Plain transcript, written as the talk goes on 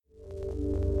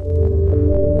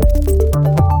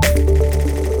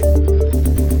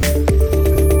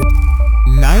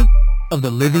of the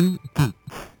living geek.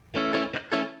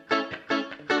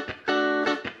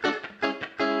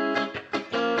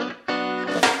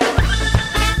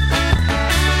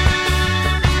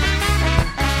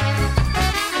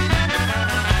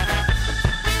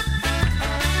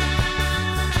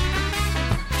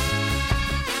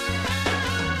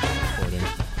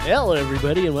 Hello,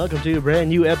 everybody, and welcome to a brand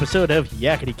new episode of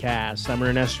Yakety Cast. I'm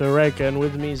Ernesto Reca, and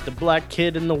with me is the black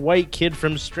kid and the white kid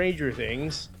from Stranger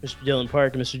Things, Mr. Dylan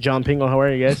Park and Mr. John Pingle. How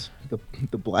are you guys?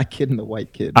 The black kid and the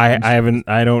white kid.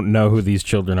 I don't know who these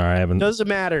children are. I haven't. Doesn't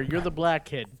matter. You're the black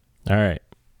kid. All right.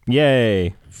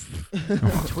 Yay.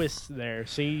 Twist there.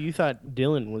 See, you thought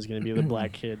Dylan was going to be the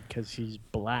black kid because he's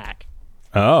black.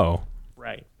 Oh.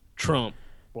 Right. Trump.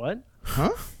 What? Huh?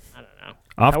 I don't know.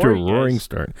 Off How to are a you roaring guys?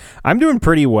 start. I'm doing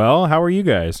pretty well. How are you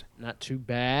guys? Not too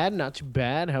bad. Not too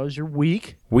bad. How was your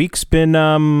week? Week's been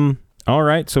all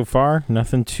right so far.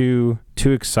 Nothing too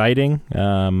exciting.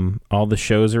 All the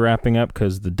shows are wrapping up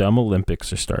because the dumb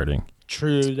Olympics are starting.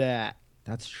 True that.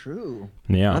 That's true.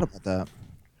 Yeah. What about that?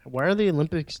 Why are the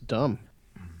Olympics dumb?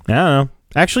 I don't know.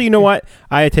 Actually, you know what?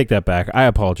 I take that back. I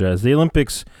apologize. The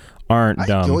Olympics aren't I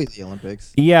dumb. enjoy the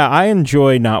Olympics. Yeah, I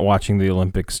enjoy not watching the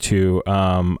Olympics too.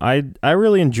 I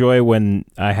really enjoy when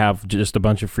I have just a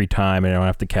bunch of free time and I don't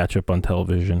have to catch up on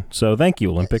television. So thank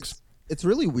you, Olympics. It's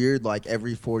really weird, like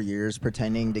every 4 years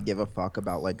pretending to give a fuck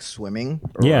about like swimming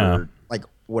or Yeah. like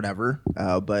whatever.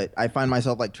 But I find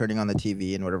myself like turning on the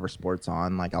TV and whatever sport's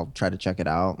on, like I'll try to check it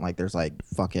out. Like there's like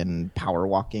fucking power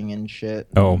walking and shit.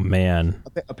 Oh man.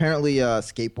 Apparently,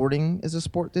 skateboarding is a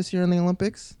sport this year in the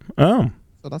Olympics. Oh,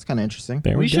 So that's kind of interesting.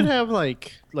 there we We should go. have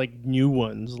like new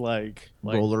ones like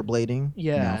Rollerblading.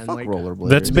 Yeah, No, and, fuck like, rollerblading.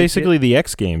 That's basically the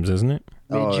X Games, isn't it?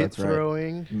 Oh, midget that's right.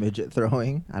 throwing, midget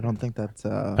throwing. I don't think that's.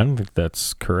 I don't think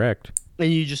that's correct. and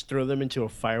you just throw them into a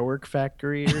firework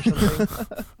factory or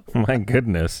something. My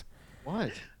goodness.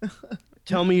 What?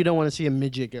 Tell me you don't want to see a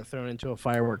midget get thrown into a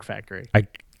firework factory. I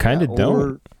kind of don't.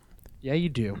 Or Yeah, you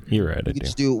do. You're right, I you could do.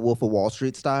 just do Wolf of Wall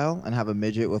Street style and have a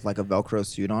midget with like a Velcro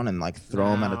suit on and like throw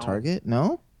him at a No. target.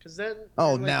 No. Because then.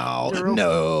 Oh they're, no, they're-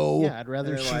 no. Yeah, I'd rather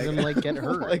They're see like- them like get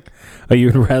hurt. like, Oh,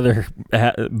 you'd rather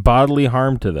bodily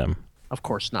harm to them. Of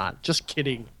course not. Just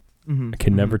kidding. I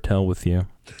can never tell with you.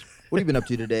 what have you been up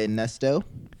to today, Nesto?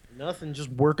 Nothing. Just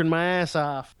working my ass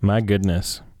off, My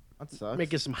goodness. That sucks.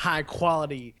 making some high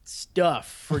quality stuff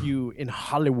for you in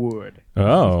Hollywood.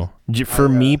 Oh, for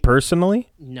me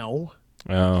personally? No.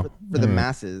 Oh, for the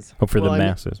masses. oh, for Well, the I mean-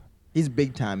 masses. He's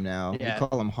big time now. Yeah. We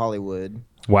call him Hollywood.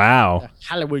 Wow.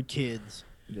 Hollywood kids.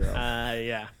 Yeah.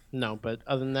 Yeah. No, but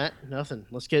other than that, nothing.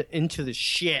 Let's get into the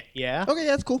shit, yeah? Okay,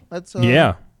 that's cool. That's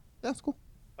Yeah. That's cool.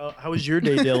 How was your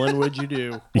day, Dylan? What'd you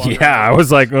do? Yeah, I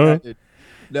was like,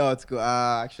 No, it's cool.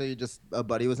 Actually, just a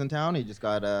buddy was in town. He just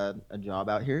got a job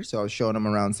out here, so I was showing him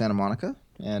around Santa Monica,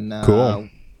 and Cool.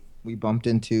 We bumped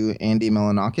into Andy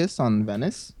Milanakis on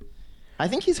Venice. I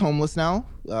think he's homeless now.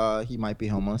 He might be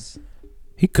homeless.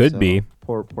 he could So, be.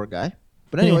 poor guy.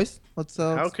 But anyways, let's.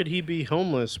 How could he be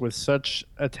homeless with such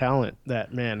a talent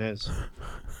that man is?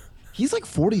 He's like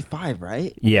 45,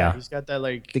 right? Yeah. He's got that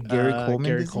like The Gary Coleman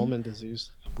Gary disease? Coleman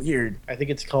disease. Weird. I think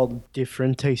it's called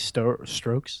differente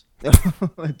strokes.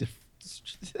 But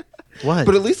What?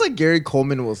 at least like Gary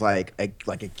Coleman was like a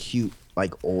cute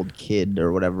like old kid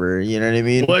or whatever. You know what I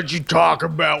mean? What'd you talk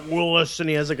about, Willis? And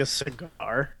he has like a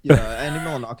cigar. Yeah, Andy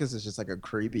Milanakis is just like a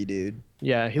creepy dude.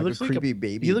 Yeah, he Like looks a like creepy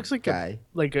baby. He looks like guy.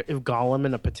 if Gollum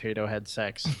and a potato had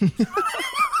sex.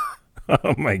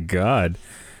 Oh my God.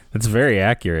 That's very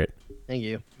accurate. Thank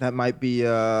you. That might be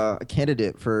a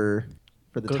candidate for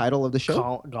the Good title of the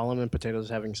show. Gollum and potatoes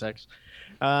having sex.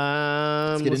 get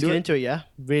Let's into get it. into it. Yeah,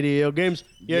 video games.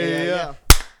 Yeah.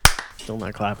 Still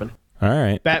not clapping. All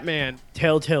right. Batman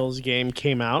Telltale's game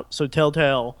came out. So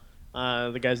Telltale,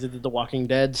 the guys that did the Walking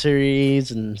Dead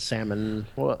series and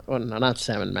well, no, not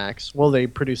Sam Max. Well, they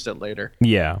produced it later.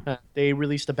 Yeah. They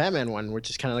released a Batman one, which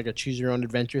is kind of like a choose your own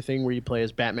adventure thing where you play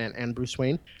as Batman and Bruce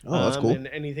Wayne. Oh, that's cool. And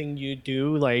anything you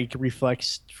do like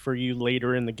reflects for you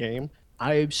later in the game.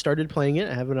 I started playing it.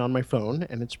 I have it on my phone,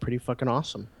 and it's pretty fucking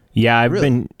awesome. Yeah, I've Really?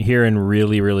 been hearing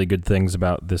really, really good things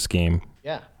about this game.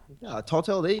 Yeah. Yeah,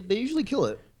 Telltale they usually kill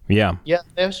it. Yeah. Yeah,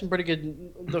 they have some pretty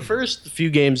good. The first few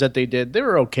games that they did, they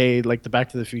were okay. Like the Back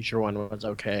to the Future one was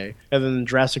okay, and then the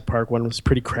Jurassic Park one was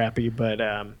pretty crappy. But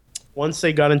once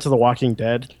they got into The Walking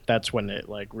Dead, that's when it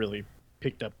like really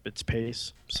picked up its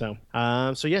pace. So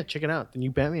yeah, check it out. The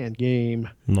new Batman game.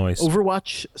 Nice.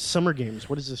 Overwatch Summer Games.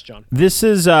 What is this, John? This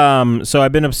is so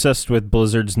I've been obsessed with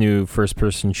Blizzard's new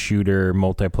first-person shooter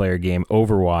multiplayer game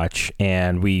Overwatch,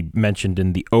 and we mentioned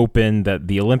in the open that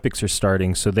the Olympics are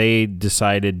starting, so they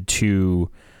decided to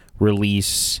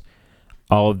release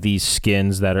all of these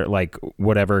skins that are like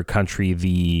whatever country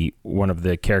the one of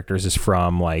the characters is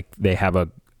from. Like they have a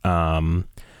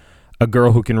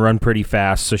girl who can run pretty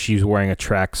fast, so she's wearing a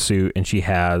tracksuit, and she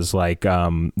has like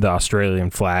the Australian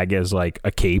flag as like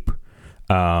a cape.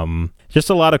 Just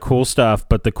a lot of cool stuff.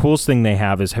 But the coolest thing they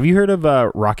have is, have you heard of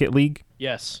Rocket League?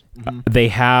 Yes. They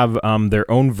have their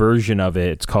own version of it.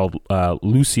 It's called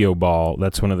Lucio Ball.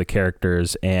 That's one of the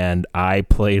characters, and I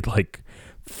played like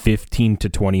 15 to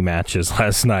 20 matches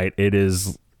last night. It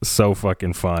is so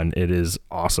fucking fun. It is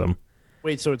awesome.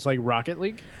 Wait, so it's like Rocket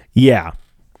League, Yeah.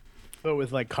 but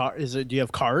with like car? Is it? Do you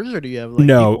have cars or do you have like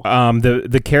No, people?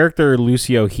 the character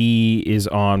Lucio, he is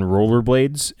on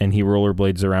rollerblades, and he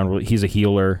rollerblades around. He's a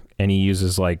healer, and he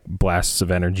uses like blasts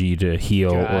of energy to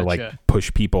heal or like Gotcha.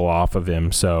 push people off of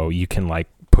him. So you can like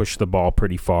push the ball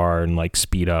pretty far and like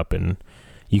speed up, and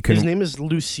you can. His name is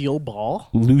Lucille Ball.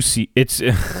 Lucy, it's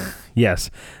yes,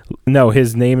 no,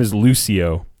 his name is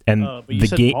Lucio, and But you the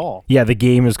said game. Ball. Yeah, the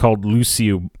game is called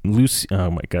Lucio. Oh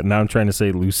my god! Now I'm trying to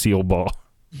say Lucille Ball.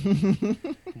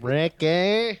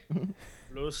 Ricky.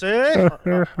 Lucy.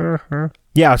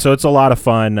 Yeah, so it's a lot of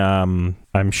fun.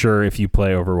 I'm sure if you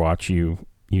play Overwatch,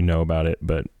 you know about it,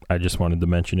 but I just wanted to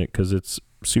mention it because it's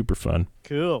super fun.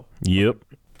 Cool. Yep.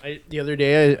 The other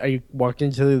day, I walked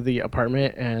into the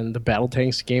apartment and the Battle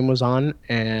Tanks game was on,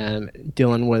 and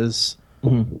Dylan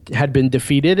had been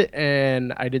defeated,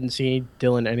 and I didn't see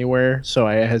Dylan anywhere, so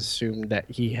I assumed that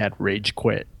he had rage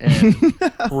quit and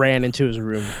ran into his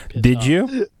room. pissed Did off. you?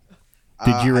 Did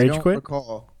you I rage don't quit?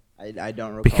 Recall. I don't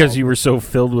recall. Because you were so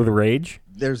filled with rage?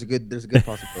 There's a good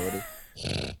possibility.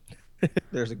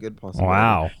 There's a good possibility.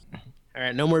 Wow. All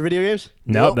right, no more video games?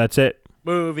 Nope, that's it.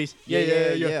 Movies.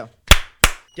 Yeah.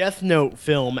 Death Note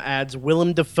film adds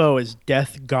Willem Dafoe as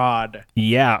Death God.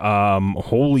 Yeah,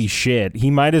 holy shit. He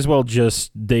might as well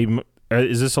just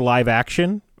is this a live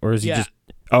action or is he Yeah. just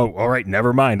Oh, all right,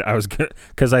 never mind. I was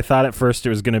cuz I thought at first it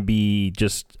was going to be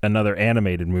just another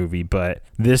animated movie, but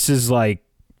this is like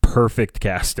perfect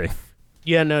casting.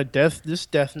 Yeah, no, this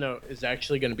Death Note is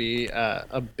actually going to be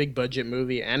a big budget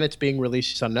movie, and it's being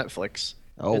released on Netflix.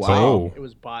 Oh, It's wow. like- it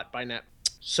was bought by Net.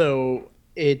 So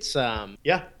it's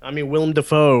yeah, I mean Willem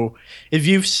Dafoe. If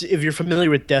you're familiar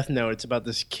with Death Note, it's about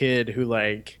this kid who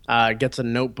like gets a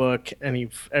notebook, and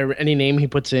any name he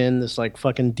puts in, this like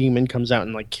fucking demon comes out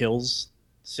and like kills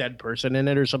said person in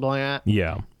it or something like that.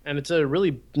 Yeah. And it's a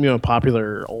really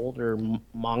popular older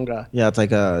manga. Yeah, it's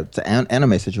like it's an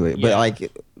anime situation. But Yeah.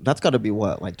 like that's got to be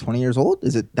what, like 20 years old?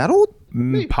 Is it that old?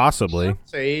 Possibly.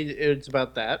 Say it's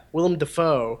about that. Willem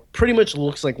Dafoe pretty much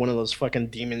looks like one of those fucking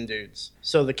demon dudes.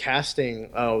 So the casting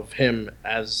of him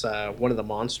as one of the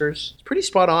monsters is pretty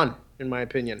spot on, in my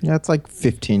opinion. Yeah, it's like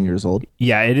 15 years old.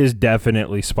 Yeah, it is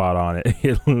definitely spot on.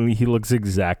 He looks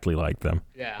exactly like them.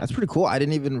 Yeah. That's pretty cool. I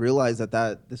didn't even realize that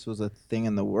this was a thing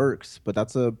in the works, but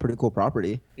that's a pretty cool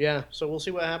property. Yeah. So we'll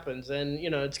see what happens. And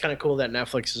it's kind of cool that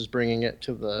Netflix is bringing it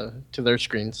to their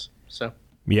screens. So.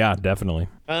 Yeah, definitely.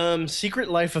 Secret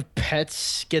Life of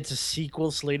Pets gets a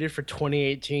sequel slated for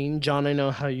 2018. John, I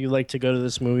know how you like to go to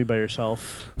this movie by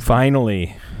yourself.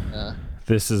 Finally,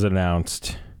 this is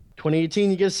announced.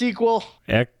 2018, you get a sequel.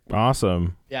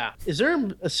 Awesome. Yeah. Is there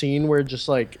a scene where just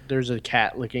like there's a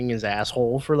cat licking his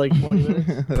asshole for like 20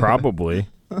 minutes? Probably.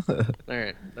 All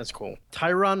right, that's cool.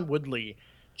 Tyron Woodley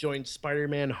joined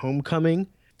Spider-Man: Homecoming.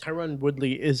 Tyron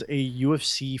Woodley is a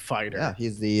UFC fighter. Yeah,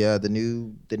 he's the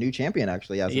new champion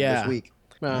actually as of Yeah. this week.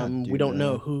 Yeah, We dude, don't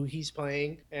know who he's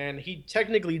playing, and he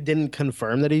technically didn't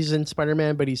confirm that he's in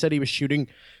Spider-Man, but he said he was shooting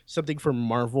something for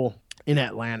Marvel in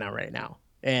Atlanta right now.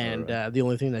 And the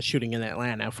only thing that's shooting in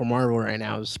Atlanta for Marvel right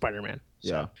now is Spider-Man.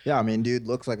 Yeah. Yeah, I mean, dude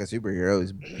looks like a superhero.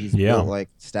 He's Yeah. built like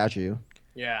a statue.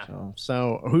 Yeah. So.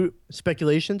 So, who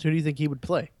speculations? Who do you think he would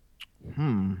play?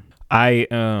 I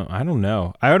don't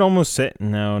know. I would almost say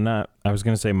no, not. I was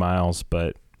gonna say Miles,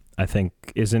 but I think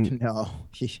isn't No,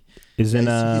 he's isn't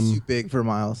too big for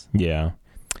Miles. yeah.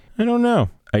 I don't know.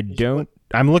 I don't.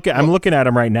 I'm looking at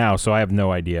him right now, so I have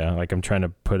no idea. Like I'm trying to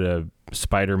put a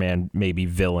Spider-Man maybe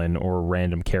villain or a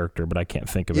random character, but I can't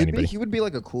think of anybody. He would be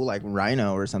like a cool like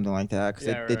Rhino or something like that. Because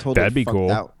Yeah, they right. totally That'd be fucked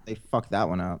cool. They fucked that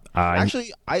one up. I-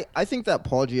 Actually, I think that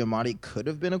Paul Giamatti could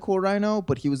have been a cool Rhino,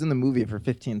 but he was in the movie for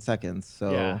 15 seconds.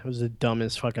 So Yeah, it was the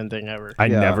dumbest fucking thing ever. I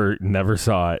Yeah. never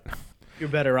saw it. You're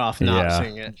better off not Yeah.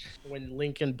 seeing it. When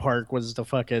Linkin Park was the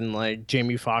fucking like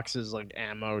Jamie Foxx's like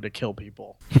ammo to kill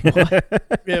people.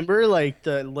 Remember like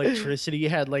the electricity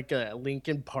had like a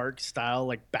Linkin Park style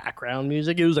like background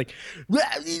music. It was like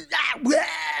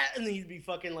and he'd be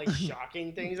fucking like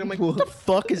shocking things. I'm like, what the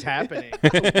fuck is happening?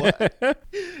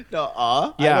 no,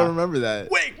 I Yeah. don't remember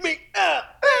that. Wake me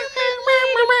up.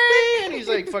 He's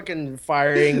like fucking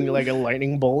firing like a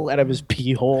lightning bolt out of his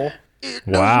pee hole.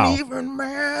 Wow. Doesn't even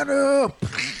matter.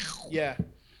 Yeah.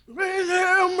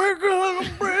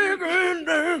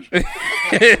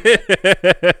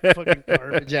 Fucking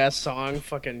garbage ass song,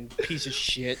 fucking piece of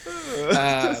shit.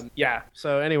 Yeah.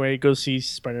 So anyway, go see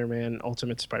Spider-Man,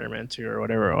 Ultimate Spider-Man 2 or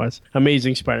whatever it was.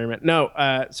 Amazing Spider-Man. No.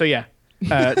 So yeah.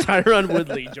 Tyron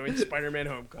Woodley joins Spider-Man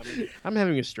Homecoming. I'm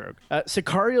having a stroke.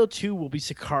 Sicario 2 will be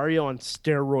Sicario on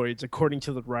steroids, according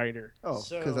to the writer. Oh,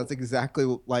 So- because that's exactly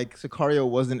like Sicario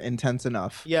wasn't intense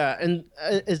enough. Yeah, and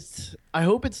I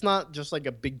hope it's not just like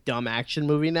a big dumb action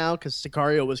movie now, because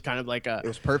Sicario was kind of like It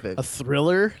was perfect. a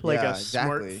thriller, like Yeah, a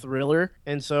smart exactly. thriller.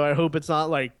 And so I hope it's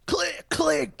not like click,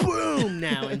 click, boom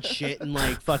now and shit and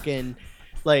like fucking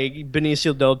like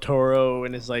Benicio del Toro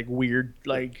and his like weird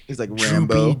like He's like droopy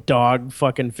Rambo. dog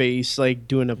fucking face like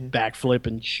doing a backflip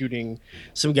and shooting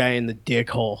some guy in the dick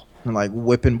hole. And like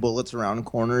whipping bullets around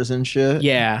corners and shit.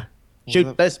 Yeah.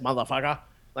 Shoot this motherfucker.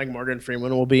 Like Morgan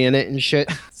Freeman will be in it and shit.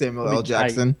 Samuel That'd L. be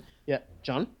Jackson. Yeah.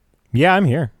 John? Yeah, I'm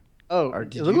here. Oh, Or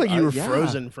it did looked you- like you were yeah.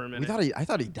 frozen for a minute. I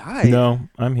thought he died. No,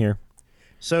 I'm here.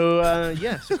 So,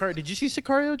 yeah, Sicario. Did you see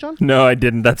Sicario, John? No, I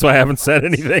didn't. That's why I haven't said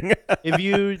anything. If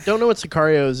you don't know what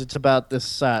Sicario is, it's about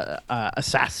this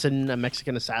assassin, a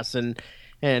Mexican assassin,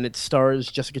 and it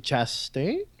stars Jessica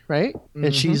Chastain, right?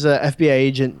 And she's a FBI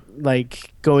agent,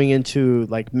 like going into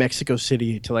like Mexico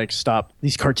City to like stop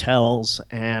these cartels,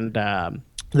 and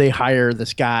they hire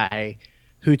this guy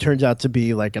who turns out to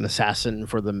be like an assassin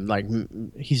for them. Like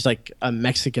he's like a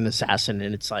Mexican assassin,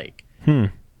 and it's like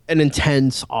an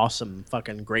intense, awesome,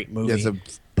 fucking great movie. Yeah, it's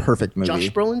a perfect movie. Josh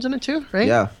Brolin's in it too,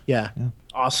 right? Yeah.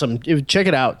 Awesome. Check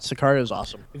it out. Sicario's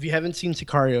awesome. If you haven't seen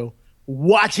Sicario,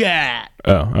 watch it.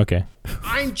 Oh, okay.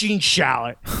 I'm Gene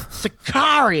Shalit.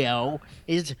 Sicario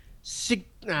is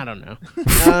I don't know.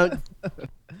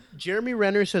 Jeremy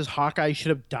Renner says Hawkeye should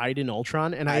have died in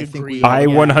Ultron, and I I think agree. we I Yeah.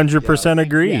 100%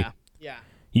 agree. Yeah. Yeah.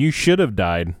 You should have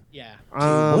died. Yeah.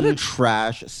 What a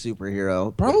trash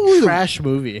superhero. Probably the trash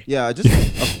movie. Yeah, just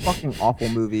a fucking awful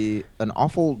movie. An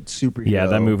awful superhero. Yeah,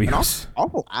 that movie An was-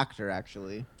 awful actor,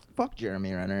 actually. Fuck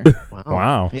Jeremy Renner.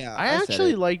 Wow. Yeah, I said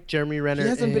actually it. like Jeremy Renner. He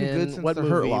hasn't been good in- since what The Hurt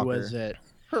movie Locker. was it?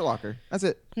 Hurt Locker. That's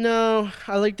it. No,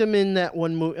 I liked him in that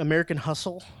one movie, American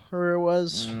Hustle, or it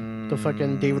was the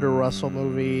fucking David O. Russell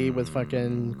movie with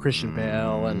fucking Christian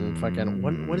Bale and fucking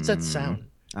what does that sound?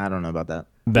 I don't know about that.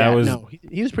 That Yeah, was no,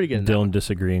 he was pretty good. In that. Dylan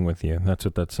disagreeing with you. That's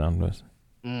what that sound was.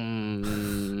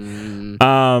 Mm,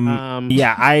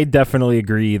 Yeah, I definitely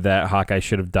agree that Hawkeye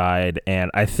should have died,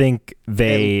 and I think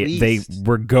they least.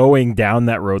 were going down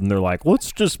that road, and they're like,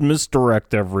 let's just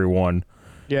misdirect everyone.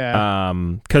 yeah,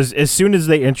 Because as soon as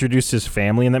they introduced his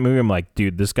family in that movie, I'm like,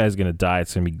 dude, this guy's gonna die.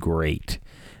 It's gonna be great.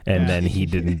 And then he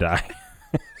didn't die.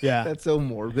 yeah. That's so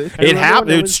morbid. It remember happened.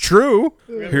 when it It's was- true.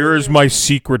 Here's my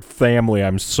secret family.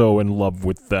 I'm so in love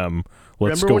with them.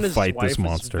 Let's Remember go when his fight wife this was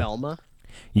monster. Velma?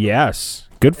 Yes,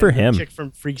 good for And the him. Chick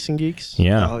from Freaks and Geeks.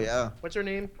 Yeah. Oh yeah. What's her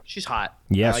name? She's hot.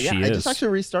 Yes, yeah. she I is. just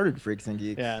actually restarted Freaks and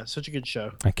Geeks. Yeah, such a good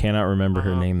show. I cannot remember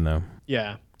her name though.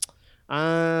 Yeah.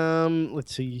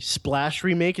 Let's see. Splash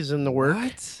remake is in the work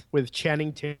What? with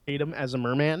Channing Tatum as a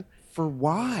merman. For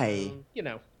why? You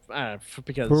know,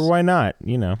 because Or why not?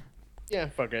 You know. yeah,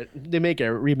 fuck it. They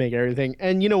remake everything,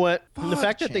 and you know what? the Fuck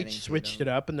fact that they Channing switched Tatum.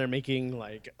 it up and they're making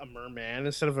like a merman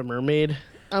instead of a mermaid,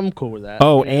 I'm cool with that.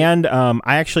 Oh, and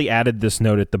I actually added this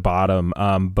note at the bottom.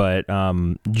 But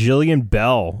Jillian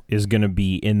Bell is going to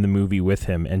be in the movie with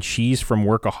him, and she's from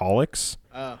Workaholics.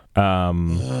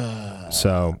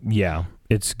 So yeah,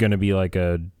 it's going to be like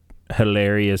a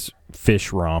hilarious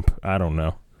fish romp. I don't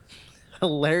know.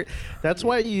 hilarious. That's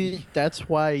why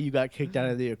you got kicked out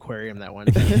of the aquarium that one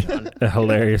time, John.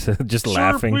 Hilarious, just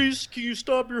laughing. Sir, please, can you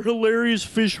stop your hilarious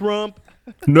fish romp?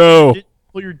 No.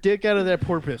 Pull your dick out of that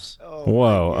porpoise. Oh,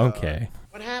 Whoa. my God. Okay.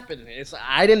 What happened?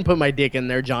 I didn't put my dick in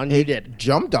there, John. You did.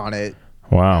 Jumped on it.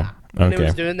 Wow. And it was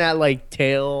Okay. doing that like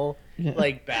tail,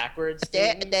 like backwards.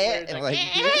 thing, where it's And like,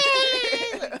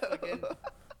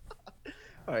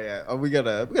 Oh yeah. Oh, we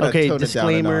gotta okay, tone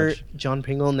disclaimer: it down a notch. John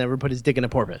Pingle never put his dick in a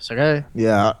porpoise. Okay.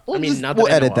 Yeah. I mean, not that we'll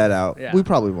I know edit that of. out. Yeah. We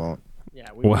probably won't. Yeah.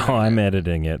 Well, I'm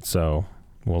editing it, so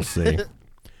we'll see.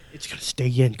 It's gonna stay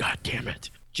in. God damn it.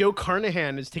 Joe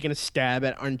Carnahan is taking a stab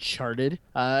at Uncharted.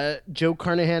 Joe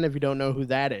Carnahan, if you don't know who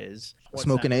that is, what's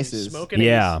Smoking that? Aces. Smoking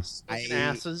Yeah. Aces. Smoking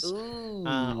Asses.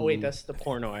 Oh wait, that's the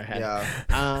porno I had.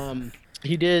 Yeah.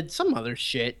 He did some other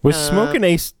shit. Was Smoking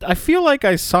Ace? I feel like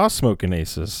I saw Smoking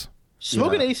Aces.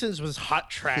 Smoking Yeah. Aces was hot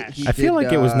trash. I feel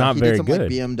like it was not he very did some, good. Like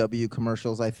BMW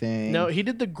commercials, I think. No, he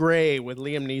did The Gray with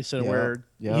Liam Neeson, Yep, where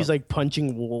yep. he's like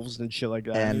punching wolves and shit like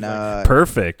that. and He's like,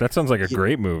 Perfect. That sounds like a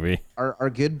great movie.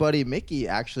 our good buddy Mickey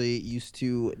actually used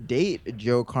to date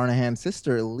Joe Carnahan's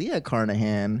sister, Leah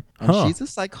Carnahan, and Huh. she's a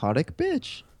psychotic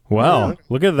bitch. Wow, Yeah.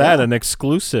 look at that, an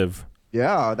exclusive.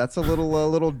 Yeah, that's a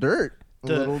little dirt. A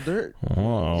The- little dirt.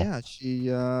 Oh, Yeah, she.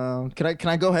 Can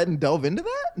I go ahead and delve into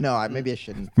that? No, maybe I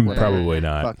shouldn't. probably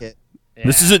not. Fuck it.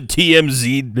 This isn't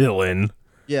TMZ, Dylan.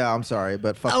 Yeah, I'm sorry,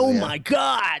 but fuck. oh Leah. my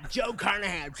God, Joe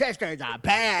Carnahan sisters are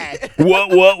bad.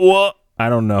 What? I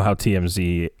don't know how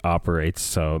TMZ operates,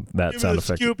 so that Give me sound the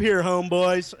effect. scoop here,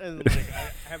 homeboys. And like,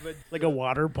 I have a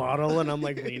water bottle, and I'm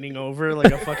like leaning over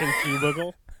like a fucking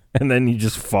cubicle. And then you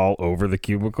just fall over the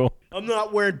cubicle. I'm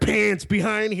not wearing pants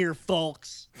behind here,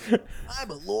 folks. I'm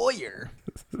a lawyer.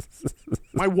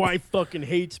 My wife fucking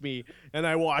hates me, and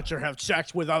I watch her have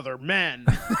sex with other men.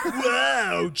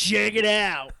 Whoa, check it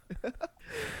out.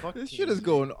 Fuck This TMZ. shit is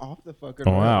going off the fucking.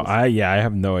 Oh, wow. rails. I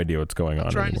have no idea what's going on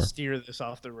Trying to anymore. steer this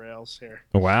off the rails here.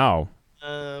 Wow.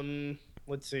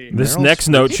 Let's see. This Meryl next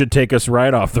Streep? note should take us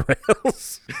right off the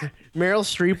rails. Meryl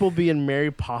Streep will be in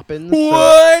Mary Poppins. So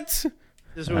What?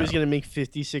 this movie's gonna make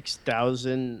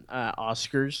 56,000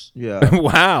 Oscars. Yeah.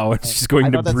 Wow. She's going I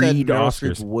to thought that said breed Meryl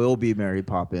Oscars. Streep will be Mary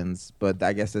Poppins, but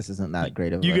I guess this isn't that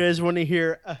great of You a. guys want to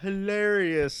hear a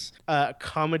hilarious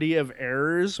comedy of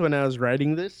errors when I was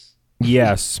writing this?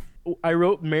 Yes. I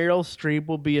wrote Meryl Streep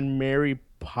will be in Mary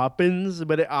Poppins,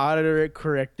 but it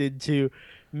auto-corrected to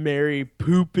Mary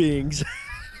Poopings.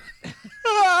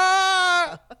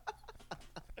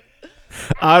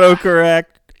 Autocorrect.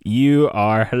 You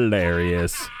are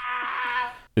hilarious.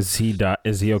 Is he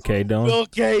okay, Dylan? Bill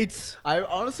Gates.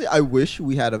 I wish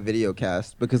we had a video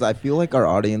cast because I feel like our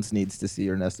audience needs to see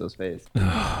Ernesto's face.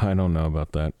 I don't know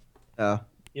about that.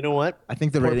 You know what? I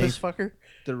think the Porpoise fucker.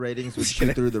 ratings would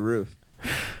shoot through the roof.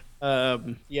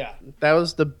 Yeah, that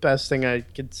was the best thing I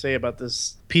could say about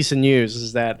this piece of news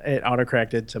is that it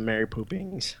autocorrected to Mary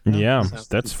Poopings. Yeah, So-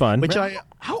 that's fun. Which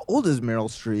How old is Meryl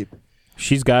Streep?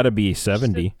 She's got to be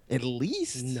 70. At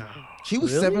least. no, She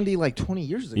was Really? 70 like 20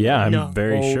 years ago. Yeah, I'm No.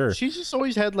 very sure. She's just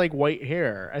always had like white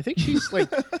hair. I think she's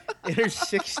like in her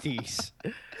 60s.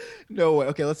 No way.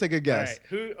 Okay, let's take a All guess. right,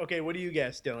 who? Okay, what do you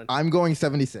guess, Dylan? I'm going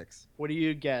 76. What do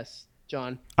you guess,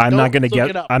 John? I'm not Don't gonna look guess.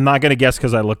 it up. I'm not gonna guess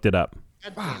because I looked it up.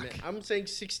 God damn it. I'm saying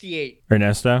 68.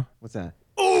 Ernesto, What's that?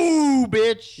 Ooh,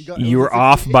 bitch. you were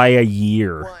off by a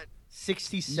year. What?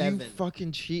 67. You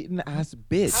fucking cheating ass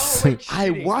bitch. How am I I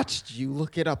cheating? watched you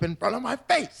look it up in front of my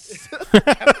face.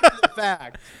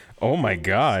 Fact. Oh my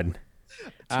God.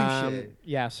 Touche.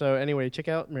 Yeah, so anyway, check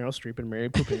out Meryl Streep and Mary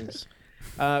Poppins.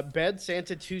 Bad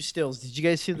Santa 2 stills. Did you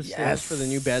guys see the stills for the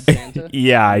new Bad Santa?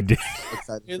 Yeah, I did.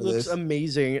 Excited It for looks this.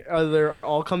 amazing. They're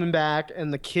all coming back,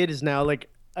 and the kid is now like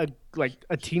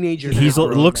a teenager. He's now.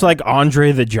 looks like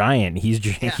Andre the Giant. He's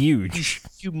huge.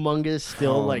 humongous,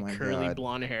 still Oh like my curly God.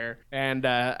 blonde hair, and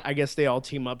I guess they all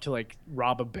team up to like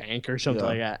rob a bank or something Yeah.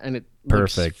 like that, and it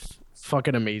Perfect. looks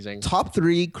fucking amazing. Top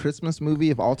 3 Christmas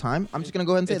movie of all time. I'm just gonna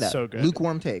go ahead and say It's that. so good.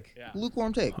 Lukewarm take. Yeah.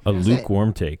 Lukewarm take. A That's it.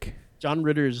 lukewarm take. John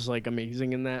Ritter is like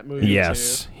amazing in that movie.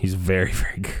 Yes, he's very,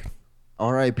 very good.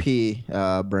 R.I.P.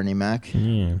 Bernie Mac.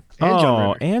 Yeah. John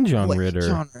Oh, Ritter. and John Wait, Ritter.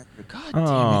 John Ritter. God damn it.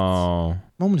 Oh,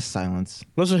 Moment of silence. too.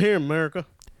 Listen here, America.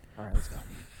 All right, let's go.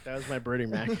 That was my Bernie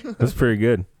Mac. that's pretty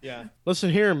good. Yeah. Listen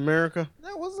here, America.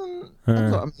 That wasn't.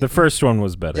 The first one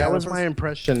was better. Yeah, That it was was- my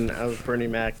impression of Bernie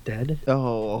Mac dead.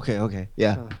 Oh, okay.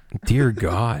 Yeah. Dear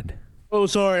God, Oh,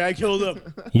 sorry, I killed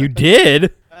him. you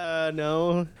did.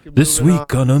 No. This Moving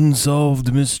week on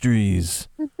Unsolved Mysteries.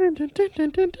 on. Dude,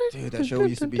 that show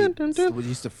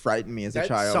used to frighten me as a That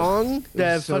child. song,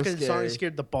 that was so fucking song scary.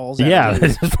 scared the balls out Yeah, of me.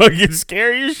 that's fucking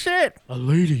scary as shit. A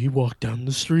lady walked down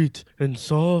the street and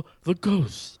saw the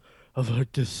ghost of her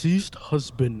deceased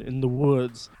husband in the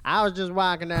woods. I was just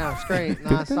walking down the street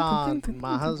and I saw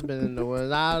my husband in the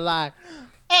woods. I was like,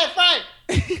 "Hey, Frank,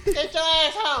 get your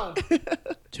ass home."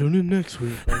 Tune in next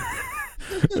week.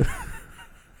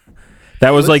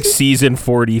 That was like season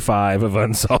 45 of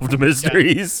Unsolved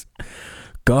Mysteries.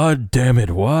 God damn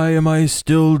it, why am I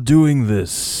still doing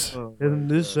this? In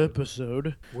this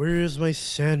episode, where is my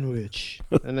sandwich?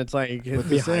 And it's like the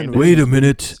behind sandwich. it. Wait a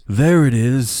minute, there it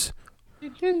is.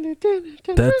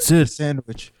 That's The it.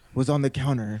 sandwich was on the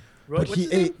counter, but What's he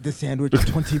his name? ate the sandwich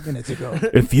 20 minutes ago.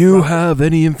 If you have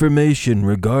any information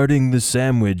regarding the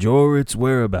sandwich or its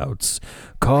whereabouts,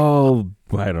 call.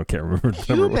 I don't can't remember.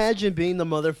 Can you imagine being the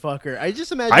motherfucker? I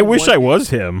just imagine. I wish one I was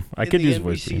him. I in could the just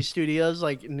voice NBC him. studios,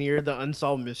 like near the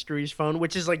Unsolved Mysteries phone,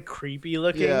 which is like creepy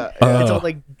looking. Yeah. It's Oh. all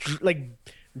like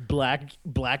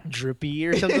black drippy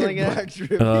or something like that. Black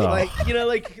drippy.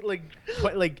 Like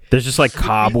like There's just like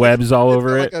cobwebs all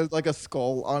over It's it. like a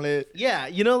skull on it. yeah,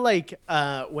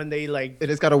 when they like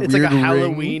And it's got a it's weird like a ring.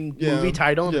 Halloween Yeah. movie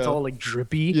title and it's Yeah. all like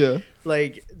drippy. Yeah.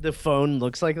 Like the phone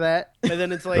looks like that, and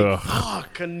then it's like, Ugh.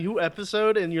 fuck, a new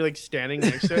episode, and you're like standing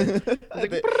next to it. It's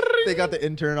like, they got the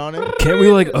intern on it. Can't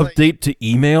we like It's like- update to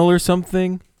email or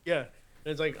something? yeah.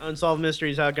 And it's like unsolved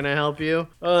mysteries. How can I help you?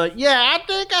 Yeah, I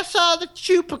think I saw the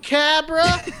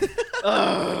chupacabra.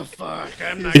 Oh fuck!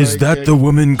 I'm not. Is Like, that the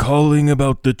woman calling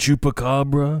about the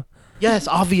chupacabra? Yes,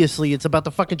 obviously it's about the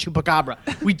fucking chupacabra.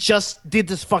 We just did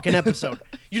this fucking episode.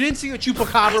 You didn't see a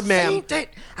chupacabra, ma'am.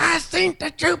 I seen the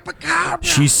chupacabra.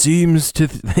 She seems to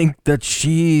think that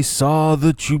she saw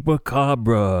the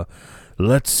chupacabra.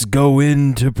 Let's go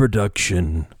into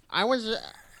production. I was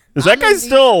Is that guy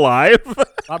still alive?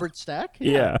 Robert Stack.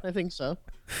 Yeah. I think so.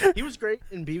 He was great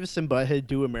in Beavis and Butthead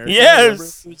Do America. Yes! remember?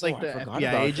 He was like I the forgot FBI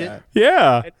about agent.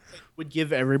 Yeah. And, would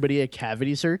give everybody a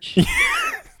cavity search.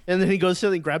 And then he goes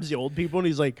to and grabs the old people and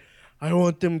he's like, I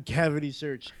want them cavity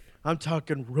search. I'm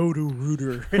talking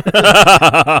Roto-Rooter.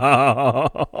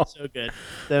 So good.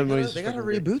 That movie's They gotta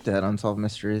freaking good. reboot that Unsolved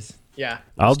Mysteries. Yeah.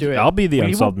 I'll let's do it. be the We will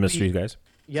unsolved be- mysteries guys.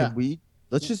 Yeah.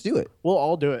 Let's just do it. We'll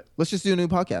all do it. Let's just do a new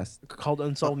podcast. Called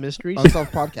Unsolved Mysteries.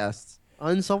 Unsolved podcasts.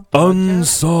 Unsolved Podcast?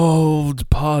 Unsolved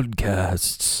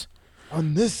podcasts.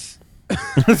 On this.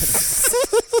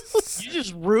 You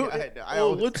just root. Yeah, I know. I Oh,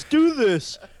 always- let's do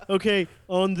this. Okay.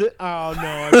 On the. Oh no.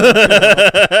 I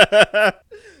fucked it up.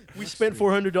 We spent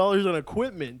 $400 on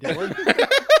equipment, Dylan.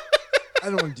 I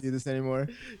don't want to do this anymore.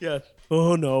 Yeah.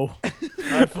 Oh no.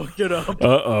 I fucked it up.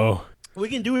 Uh-oh. We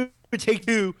can do it. Take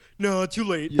two. No, too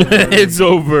late. It's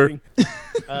over.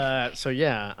 So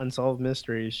yeah, Unsolved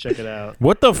Mysteries. Check it out.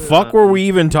 What the fuck were we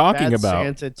even talking Bad about?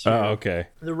 Santa 2. Oh, okay.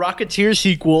 The Rocketeer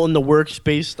sequel in the works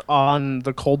based on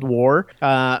the Cold War.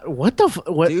 What the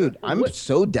what? Dude, I'm what-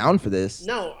 so down for this.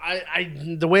 No, I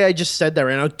the way I just said that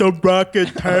right now. The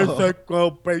Rocketeer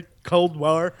sequel based Cold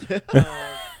War.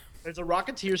 There's a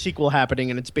Rocketeer sequel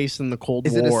happening, and it's based in the Cold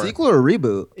Is War. it a sequel or a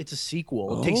reboot? It's a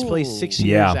sequel. It takes place 6 Oh.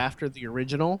 years Yeah. after the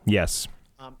original. Yes.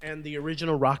 And the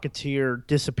original Rocketeer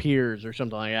disappears or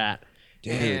something like that.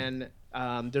 And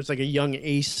there's like a young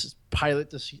ace pilot,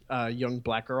 this young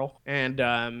black girl, and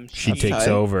She That's takes tight.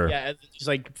 over. yeah, and these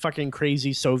like fucking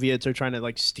crazy Soviets are trying to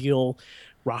like steal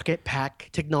rocket pack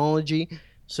technology.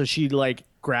 So she like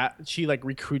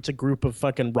recruits a group of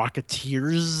fucking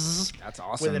Rocketeers. That's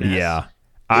With an awesome. S. Yeah.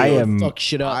 I They am. fuck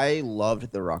shit up. I loved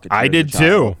The Rocketeer. I as a did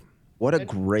child. too. What a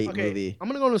great Okay, movie. I'm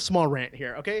gonna go on a small rant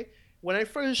here. Okay, when I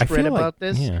first I read feel like- about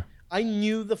this, yeah. I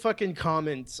knew the fucking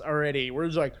comments already. Where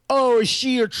it's like, "Oh, is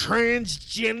she a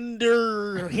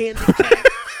transgender handicapped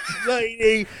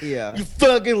lady? Yeah. You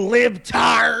fucking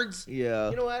libtards." Yeah.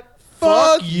 You know what?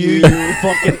 Fuck you, you.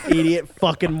 fucking idiot,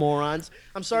 fucking morons.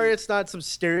 I'm sorry, it's not some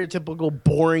stereotypical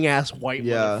boring ass white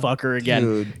Yeah, motherfucker again.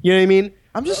 dude. You know what I mean?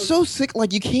 I'm just so sick.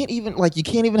 Like you can't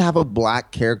even have a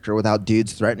black character without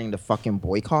dudes threatening to fucking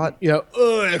boycott. Yeah.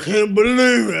 Oh, I can't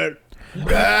believe it.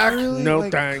 Black. Really? No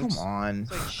Like, thanks. Come on.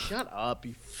 It's like, shut up,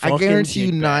 you I fucking guarantee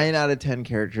you dickbag. 9 out of 10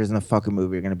 characters in the fucking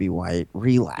movie are gonna be white.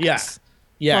 Relax. Yeah.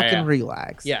 Yeah. Fucking yeah.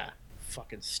 relax. Yeah.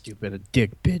 Fucking stupid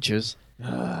dick bitches.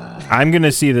 I'm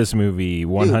gonna see this movie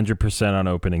 100% on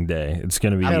opening day. It's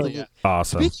gonna Hell be yeah.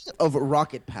 awesome. Speaking of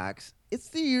rocket packs, it's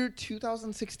the year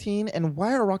 2016, and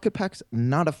why are rocket packs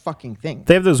not a fucking thing?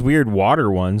 They have those weird water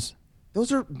ones. Those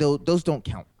don't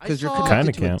count because you're saw-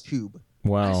 connected Kinda to count. a tube. I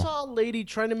Wow. saw a lady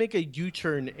trying to make a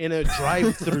U-turn in a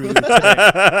drive-through.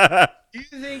 today. Do you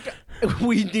think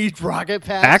we need rocket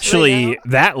packs? Actually, right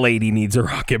now? that lady needs a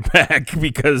rocket pack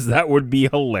because that would be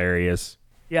hilarious.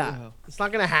 Yeah, it's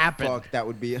not gonna happen. Fuck, that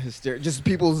would be a hysterical. Just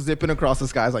people zipping across the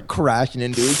skies, like crashing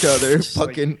into each other, Just like-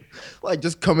 fucking, like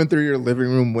just coming through your living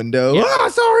room window. Yeah. Ah,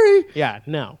 sorry, Yeah,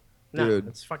 no, dude.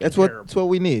 it's fucking That's terrible. what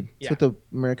we need. Yeah. That's what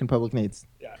the American public needs.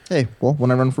 Yeah. Hey, well,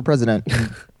 when I run for president,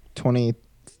 in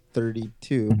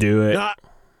 2032. Do it.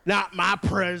 Not my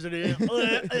president.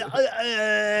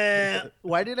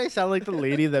 Why did I sound like the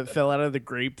lady that fell out of the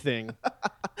grape thing?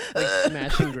 Like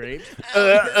smashing grapes?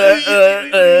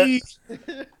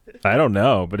 I don't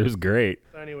know, but it was great.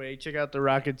 Anyway, check out the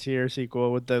Rocketeer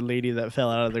sequel with the lady that fell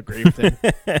out of the grape thing.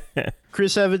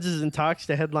 Chris Evans is in talks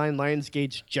to headline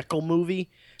Lionsgate's Jekyll movie.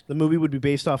 The movie would be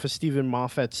based off of Stephen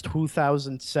Moffat's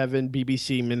 2007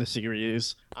 BBC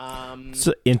miniseries.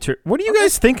 What do you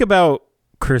guys think about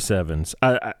Chris Evans?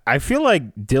 I feel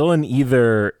like Dylan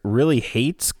either really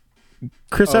hates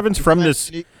Chris Evans from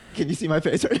this, Can you see my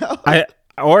face right now?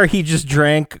 or he just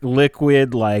drank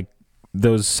liquid like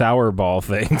those sour ball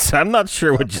things. I'm not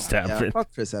sure what just Yeah, happened.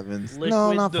 fuck Chris Evans. Liquid,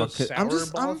 no, not those fuck Chris. I'm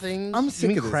just, sour ball things. I'm You sick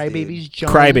mean of this crybabies. dude. John?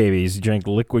 Crybabies drink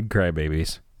liquid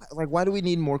crybabies Like, why do we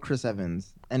need more Chris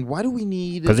Evans? And why do we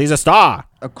need because he's a star.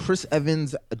 a Chris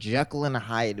Evans Jekyll and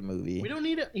Hyde movie? We don't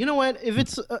need it. You know what? If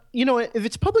it's you know what? If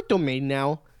it's public domain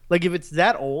now, like if it's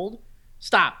that old,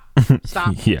 stop.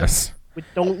 Yes.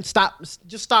 Don't stop.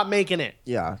 Just stop making it.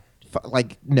 Yeah,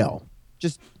 like no,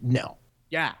 just no.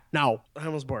 Yeah. No. I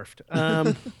almost barfed.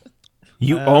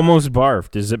 You almost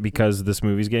barfed. Is it because this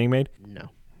movie's getting made? No.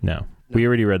 No. We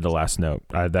already read the last note.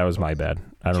 That was my bad.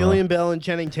 I don't Gillian know. Bell and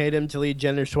Channing Tatum to lead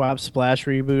gender swap splash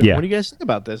reboot. Yeah. What do you guys think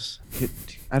about this?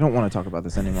 I don't want to talk about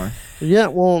this anymore. Yeah.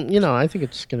 Well, you know, I think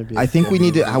it's gonna be. I think we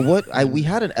need to. We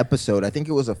had an episode. I think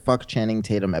it was a fuck Channing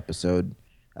Tatum episode.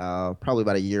 Probably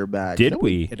about a year back. Did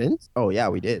we? Didn't? Oh yeah,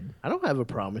 we did. I don't have a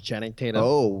problem with Channing Tatum.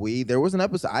 Oh, there was an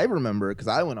episode I remember because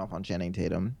I went off on Channing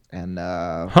Tatum and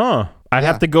Huh. I'd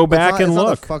have to go But back and it's not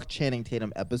look. a fuck Channing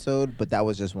Tatum episode, but that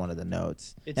was just one of the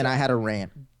notes. It's And a- I had a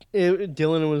rant.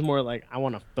 Dylan was more like, I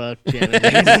want to fuck Channing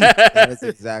Tatum. That's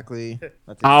exactly.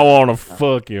 I want to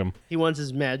fuck him. He wants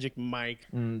his magic mic.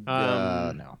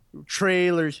 No.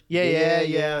 Trailers.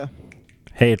 Yeah.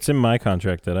 Hey, it's in my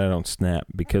contract that I don't snap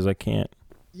because I can't.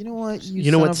 You know what?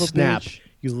 You know son what? of a Snap. bitch.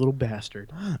 You little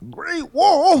bastard. Great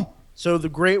Wall. So the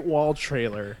Great Wall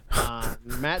trailer.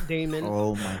 Matt Damon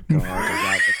Oh my god.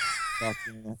 That was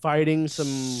fucking fighting some.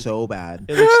 so bad.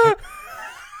 It looks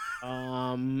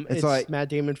It's it's like- Matt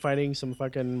Damon fighting some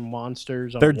fucking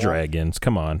monsters. On They're a wall. dragons.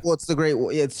 Come on. Well, it's the Great Wall.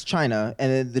 It's China,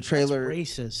 and then the That's trailer.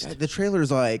 racist. The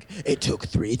trailer's like, it took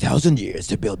 3,000 years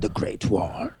to build the Great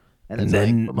Wall. And it's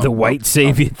then like, the white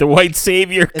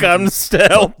savior comes to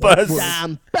help us.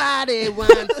 Somebody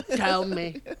once told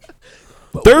me.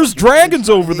 There's dragons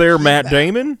over there, Matt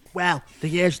Damon. Well, the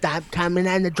years stop coming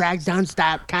and the drags don't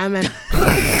stop coming.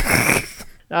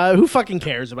 Who fucking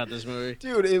cares about this movie?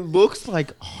 Dude, it looks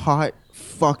like hot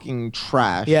fucking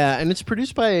trash. Yeah, and it's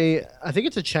produced by, I think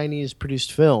it's a Chinese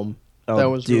produced film Oh, that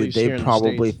was dude, released here they in the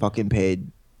probably States. fucking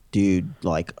paid, dude,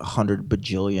 like 100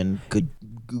 bajillion, good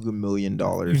Google $1 million.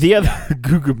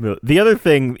 The other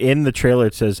thing in the trailer,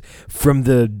 it says from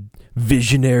the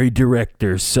visionary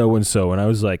director so and so, and I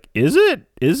was like, is it?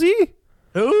 Is he?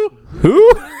 Who?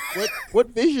 What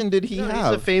vision did he No, he's a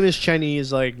have? famous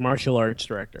Chinese like martial arts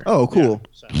director. Oh, cool.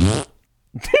 Yeah.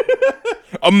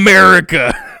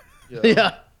 America.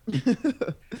 Yeah.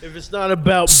 If it's not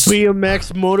about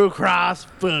BMX motocross,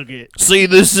 fuck it. See,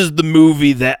 this is the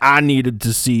movie that I needed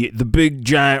to see. The big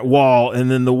giant wall, and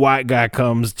then the white guy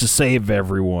comes to save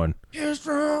everyone. You're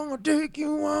strong, I'll take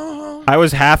you on. I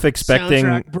was half expecting.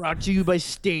 Soundtrack brought to you by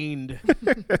Stained.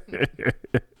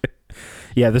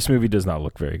 Yeah, this movie does not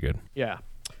look very good. Yeah.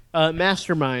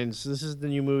 Masterminds. This is the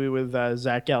new movie with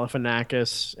Zach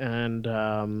Galifianakis, and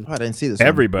Oh, I didn't see this one.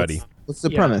 Everybody. What's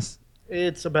the Yeah. premise?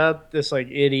 it's about this like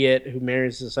idiot who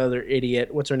marries this other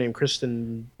idiot. What's her name?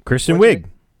 Kristen Kristen What's Wiig.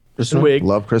 Kristen Wiig.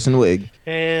 Love Kristen Wiig.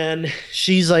 And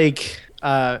she's like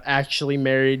actually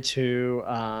married to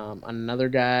another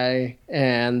guy,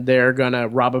 and they're gonna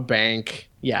rob a bank.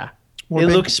 Yeah, More it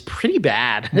bank- looks pretty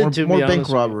bad. More, to more be bank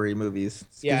honest. robbery movies.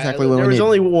 It's Yeah, exactly what there we was need.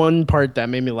 only one part that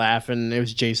made me laugh, and it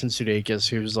was Jason Sudeikis,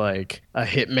 who's like a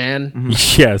hitman,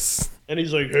 Yes. and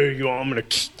he's like, "Hey, do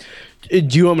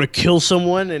you want me to kill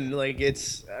someone?" And like,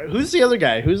 it's who's the other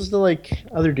guy? Who's the like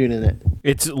other dude in it?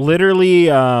 It's literally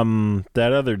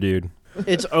that other dude.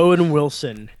 It's Owen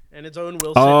Wilson, and it's Owen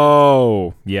Wilson.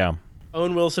 Oh, yeah.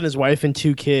 Owen Wilson, his wife, and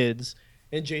 2 kids.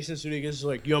 And Jason Sudeikis is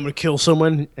like, "You want me to kill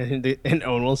someone?" And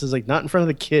Owen Wilson's like, "Not in front of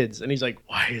the kids." And he's like,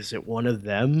 "Why is it one of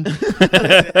them?"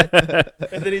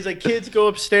 And then he's like, "Kids, go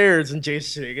upstairs." And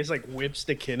Jason Sudeikis like whips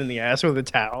the kid in the ass with a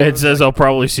towel. It says, I'll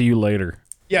probably see you later.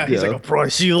 Yeah, he's Yeah. like, "I'll probably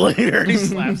see you later." And he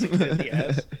slaps the kid in the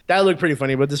ass. That looked pretty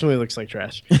funny, but this movie looks like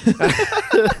trash.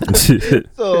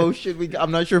 So should we?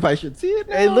 I'm not sure if I should see it.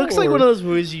 It now, looks like or- one of those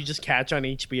movies you just catch on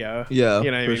HBO. Yeah,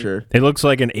 you know what I for mean? sure. It looks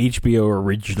like an HBO It's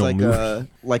original like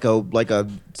movie. a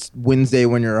Wednesday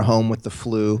when you're home with the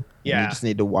flu. and Yeah. you just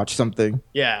need to watch something.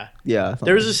 Yeah. Yeah,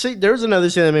 There was another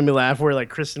scene that made me laugh where like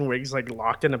Kristen Wiig's like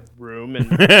locked in a room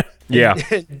and Yeah.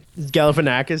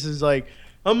 Galifianakis is like,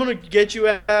 "I'm gonna get you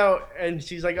out," and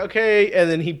she's like, "Okay," and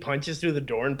then he punches through the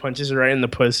door and punches her right in the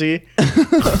pussy.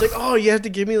 She's like, "Oh, you have to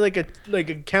give me like a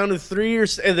count of 3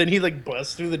 and then he like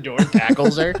busts through the door and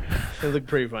tackles her. It looked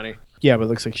pretty funny. Yeah, but it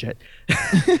looks like shit.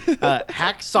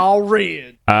 Hacksaw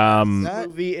Ridge. That-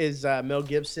 Movie is Mel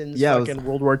Gibson's Yeah, it was- fucking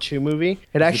World War II movie.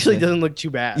 It actually say. doesn't look too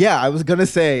bad. Yeah, I was gonna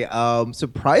say.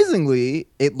 Surprisingly,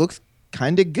 it looks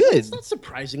kind of good. It's not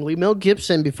surprisingly. Mel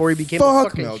Gibson, before he became a Fuck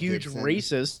fucking Mel huge Gibson.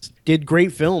 racist, did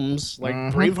great films. Like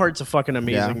Braveheart's a fucking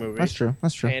amazing movie. That's true.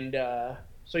 That's true. And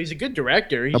so he's a good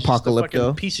director. He's just a Apocalypto.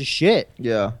 fucking piece of shit.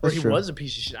 Yeah, Or that's he true. was a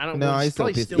piece of shit. I don't No, know. he's still a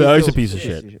probably piece. still No, he's a is. piece of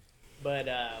shit. But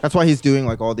That's why he's doing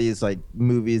like all these like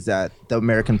movies that the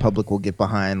American public will get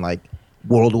behind, like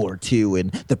World War II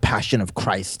and The Passion of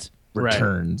Christ Right.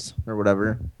 Returns or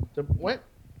whatever. what?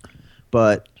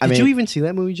 But I Did mean, you even see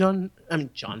that movie, John? I mean,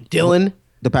 John Dylan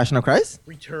The Passion of Christ?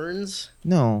 Returns.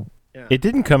 No, It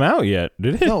didn't come out yet,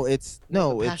 did it? no, it's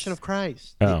no, The it's Passion of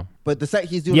Christ. Oh. But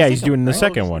he's doing. Yeah, the he's second doing the one, right?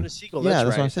 second he's one. doing a sequel. Yeah, That's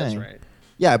that's what I'm right. saying. That's right.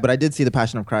 Yeah, but I did see The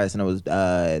Passion of Christ, and it was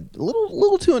a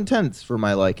little too intense for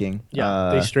my liking.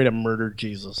 Yeah, they straight up murdered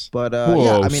Jesus. But Whoa,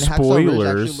 yeah, I mean, Hacksaw Ridge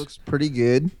spoilers. actually looks pretty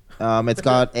good. It's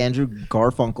got Andrew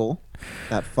Garfunkel,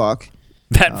 that fuck.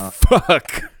 That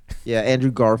fuck. Yeah,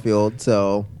 Andrew Garfield.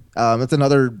 So it's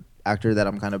another actor that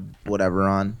I'm kind of whatever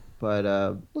on, but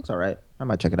looks all right. I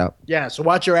might check it out. Yeah, so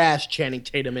watch your ass, Channing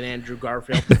Tatum and Andrew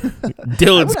Garfield.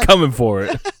 Dylan's coming for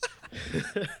it.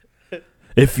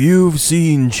 If you've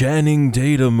seen Channing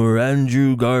Tatum or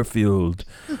Andrew Garfield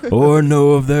or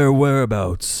know of their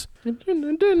whereabouts,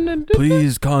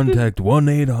 please contact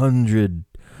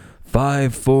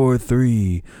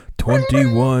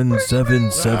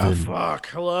 1-800-543-2177. Fuck,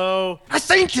 hello? I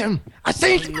seen him. I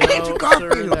seen No,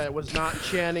 sir, that was not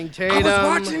Channing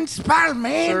Tatum.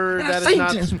 Spider-Man. Sir, that is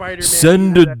not Spider-Man.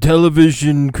 Send a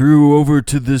television crew over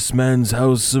to this man's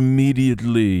house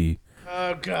immediately.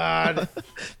 Oh, God.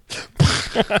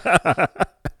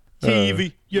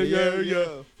 TV. Yeah.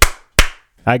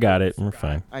 I got it. We're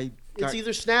fine. It's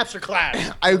either snaps or claps.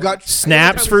 I got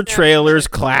Snaps for trailers,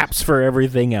 claps for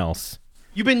everything else.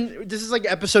 This is like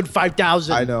episode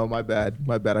 5,000. I know. My bad.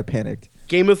 I panicked.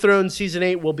 Game of Thrones season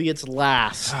 8 will be its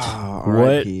last. Oh, What?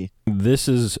 R.I.P. This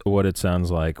is what it sounds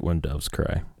like when doves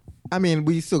cry. I mean,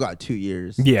 we still got 2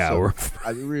 years. Yeah, so, we're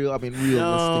realistically.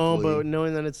 No, but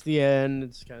knowing that it's the end,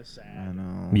 it's kind of I sad.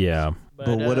 know. Yeah.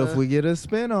 But what if we get a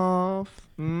spinoff?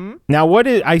 Hmm? Now,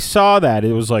 I saw that.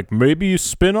 It was like, maybe a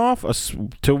spin-off?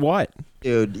 To what?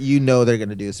 Dude, you know they're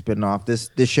gonna do a spinoff.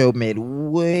 This show made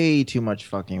way too much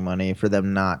fucking money for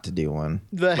them not to do one.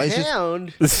 The Like, it's just-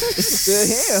 Hound.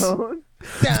 The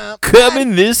hell?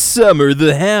 Coming this summer,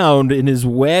 the Hound and his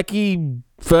wacky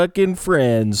fucking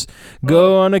friends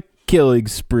go on a killing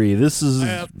spree. This is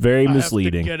very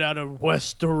misleading. I have to get out of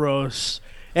Westeros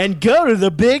and go to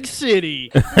the big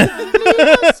city. This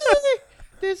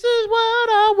is what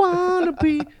I want to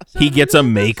be. He gets a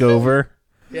makeover.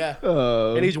 Yeah.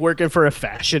 And he's working for a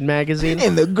fashion magazine.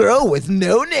 And the girl with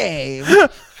no name.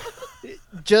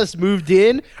 Just moved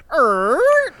in. That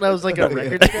was like a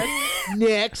record scratch.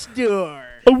 Next door.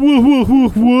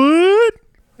 What?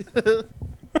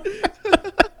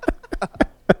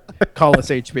 Call us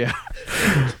HBO.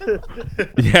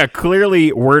 Yeah,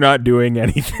 clearly we're not doing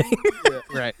anything.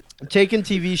 Right. Taken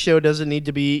TV show doesn't need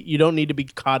to be. You don't need to be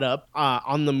caught up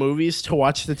on the movies to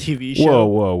watch the TV show.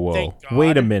 Whoa. Thank God,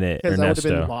 Wait a minute, because I would have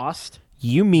been Ernesto. lost.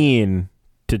 You mean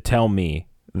to tell me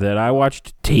that I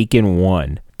watched Taken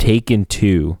 1, Taken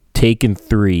 2, Taken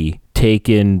 3,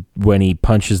 Taken when he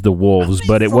punches the wolves,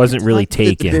 but it wasn't really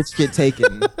Taken. Bitch get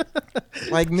taken.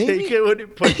 Like maybe. Take it when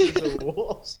it punches the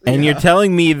wolves. And you're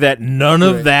telling me that none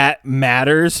of that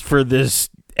matters for this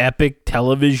epic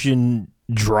television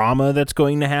drama that's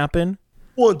going to happen?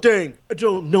 One thing, I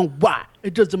don't know why.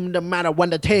 It doesn't matter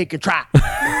when to take a try.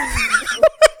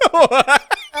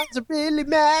 Doesn't really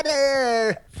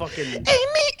matter. Fucking. It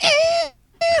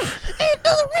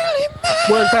doesn't really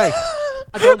matter. One thing,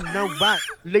 I don't know why.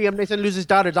 Liam Neeson loses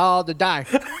daughters all the time.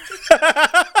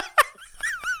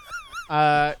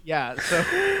 Yeah, so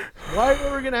why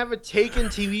are we gonna have a Taken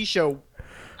TV show?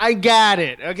 I got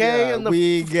it, okay? Yeah, and the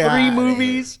we got 3 it.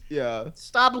 movies. Yeah.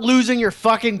 Stop losing your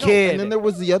fucking kid. And then there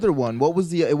was the other one. What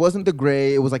was it wasn't the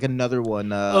gray, it was like another one.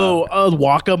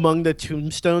 Walk Among the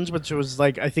Tombstones, which was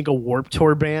like I think a Warped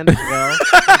Tour band as well.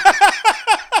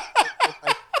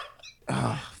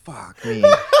 Fuck me.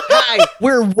 Hi,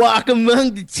 we're Walk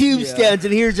Among the Tombstones,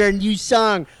 and here's our new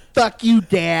song. Fuck you,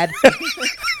 Dad.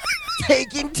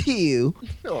 Taken 2.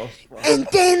 And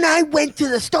then I went to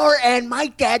the store, and my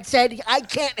dad said I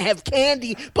can't have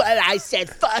candy, but I said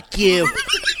fuck you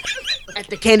at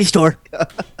the candy store.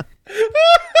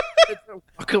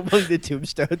 Walk Among the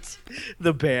Tombstones,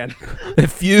 the band.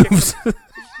 If you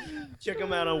Check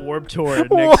them out on Warped Tour next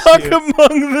walk year.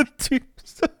 among the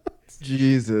tombstones.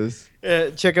 Jesus.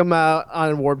 Check them out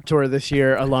on Warped Tour this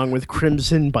year, along with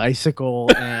Crimson Bicycle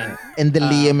and And the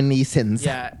Liam Neesons.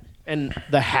 yeah, and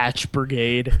the Hatch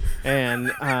Brigade and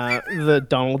the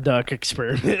Donald Duck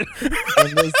Experiment.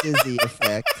 And this is the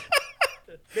effect.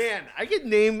 Man, I could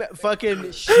name fucking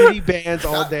shitty bands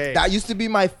all day. That used to be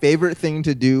my favorite thing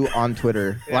to do on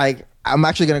Twitter. Like, I'm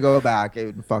actually gonna go back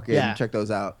and fucking check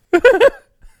those out.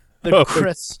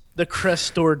 The Crest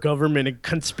Store government and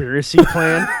conspiracy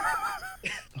plan.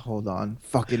 Hold on,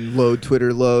 fucking load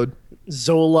Twitter load.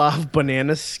 Zoloft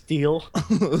Banana Steel.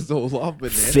 Zoloft Banana.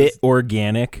 Fit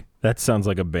Organic. That sounds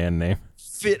like a band name.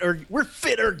 We're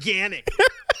Fit Organic.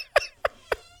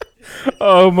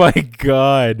 Oh my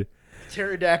god.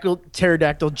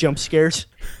 Pterodactyl jump scares.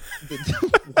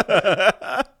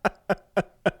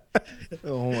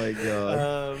 Oh my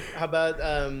god. How about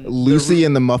Lucy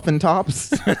and the Muffin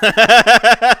Tops. How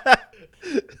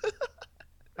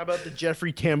about the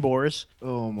Jeffrey Tambors?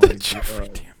 Oh my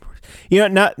god. You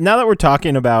know, now that we're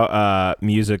talking about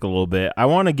music a little bit, I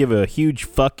want to give a huge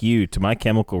fuck you to My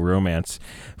Chemical Romance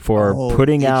for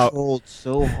putting out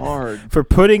so hard. For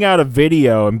putting out a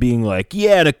video and being like,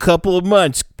 yeah, in a couple of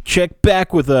months, check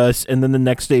back with us, and then the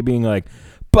next day being like,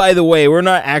 by the way, we're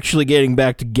not actually getting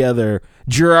back together.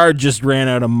 Gerard just ran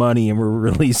out of money, and we're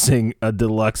releasing a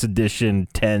deluxe edition,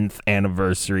 10th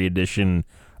anniversary edition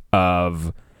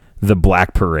of The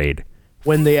Black Parade.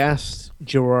 When they asked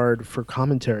Gerard for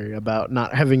commentary about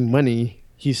not having money,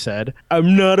 he said,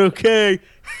 "I'm not okay."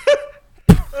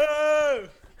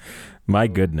 My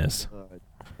goodness.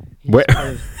 Where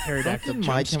pterodactyl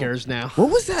jump scares now. What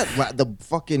was that?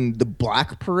 The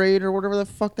Black Parade or whatever the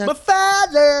fuck that. My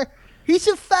father, he's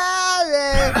a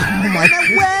father. Oh my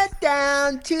I went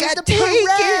down to the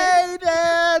parade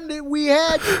and we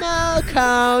had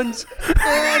cones.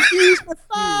 And he's my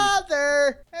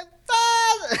father. And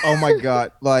father. Oh my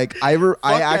god! Like I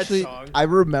that song.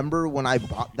 remember when I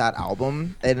bought that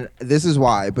album, and this is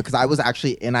why, because I was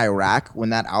actually in Iraq when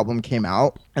that album came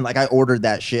out, and like I ordered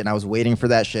that shit, and I was waiting for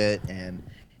that shit, and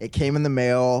it came in the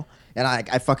mail, and I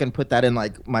fucking put that in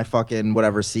like my fucking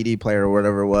whatever CD player or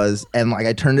whatever it was, and like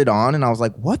I turned it on, and I was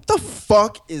like, what the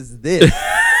fuck is this?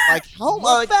 Like how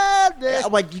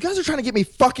like you guys are trying to get me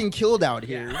fucking killed out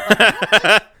here.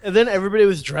 And then everybody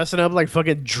was dressing up like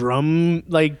fucking drum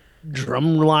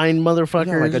line motherfuckers.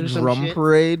 Yeah, like a or some drum shit.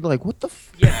 parade. Like what the?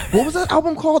 What was that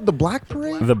album called? The Black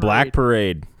Parade. The Black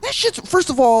Parade. That shit's,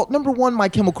 first of all, number one, My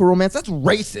Chemical Romance. That's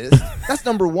racist. That's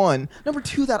number one. Number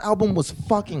two, that album was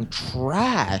fucking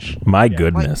trash. My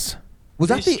goodness. Was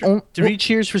that the only? Three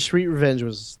Cheers for Sweet Revenge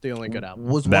was the only good album.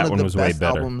 Was That one one of was the way best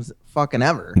better. albums fucking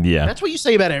ever. Yeah. That's what you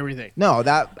say about everything. No,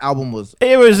 that album was.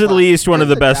 It was at least one of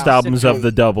the That's best a albums of the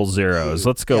dude. double zeros.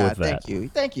 Let's go Yeah, with that.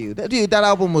 Thank you. Dude, that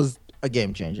album was a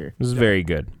game changer. It was very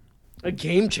good. A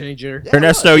game changer.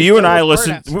 Ernesto, you and I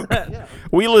listened. Yeah.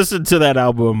 We listened to that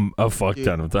album a fuck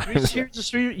ton of Three times. Cheers for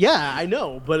Sweet. Yeah, I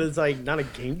know, but it's like not a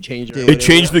game changer. Dude. It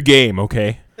changed the game,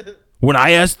 okay? When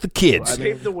I asked the kids.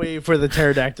 Paved the way for the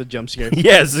pterodactyl jump scare.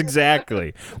 Yes,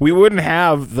 exactly. We wouldn't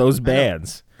have those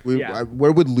bands. Yeah.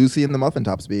 Where would Lucy and the Muffin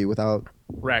Tops be without?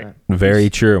 Right.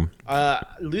 Very true.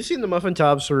 Lucy and the Muffin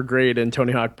Tops were great, and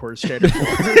Tony Hawk Pro Skater 4.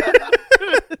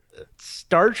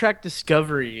 Star Trek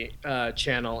Discovery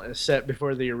channel is set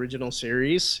before the original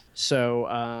series, so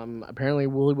apparently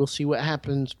we'll see what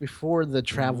happens before the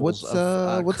travels. What's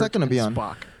of, that Kirk gonna be and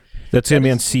on? Spock. That's going to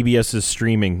be on CBS's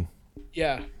streaming.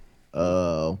 Yeah,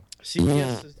 Oh.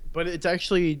 CBS, but it's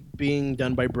actually being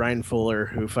done by Brian Fuller,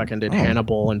 who fucking did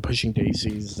Hannibal and Pushing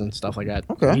Daisies and stuff like that.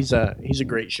 Okay. He's a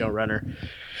great showrunner,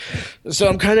 so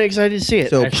I'm kind of excited to see it.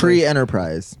 So actually.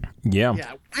 pre-Enterprise. Yeah.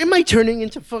 Yeah, why am I turning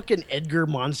into fucking Edgar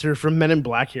Monster from Men in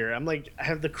Black here? I'm like, I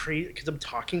have the crazy, because I'm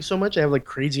talking so much, I have like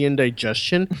crazy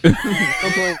indigestion.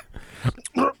 I'm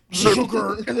like,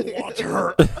 sugar and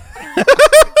water.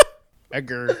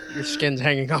 Edgar, your skin's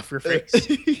hanging off your face.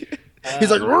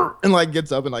 He's like, "Rrr," and like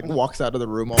gets up and like walks out of the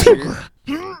room all weird.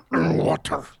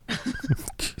 Water.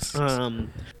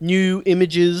 New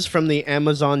images from the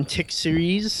Amazon Tick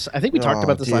series. I think we talked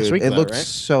about this last week. It though, looks right?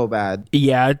 so bad.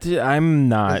 Yeah, I'm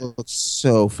not. It looks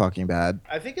so fucking bad.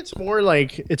 I think it's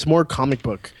more comic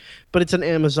book, but it's an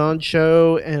Amazon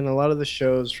show, and a lot of the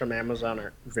shows from Amazon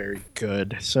are very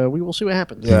good. So we will see what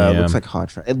happens. Yeah, it Yeah. looks like hot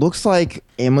trash. It looks like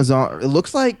Amazon. It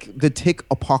looks like the Tick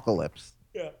apocalypse.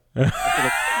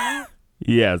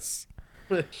 Yes.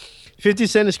 50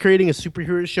 Cent is creating a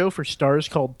superhero show for Stars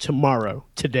called Tomorrow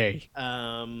Today.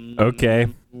 Okay.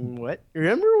 What?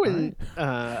 Remember when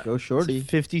Go shorty.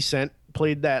 50 Cent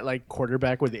played that like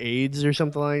quarterback with AIDS or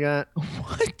something like that?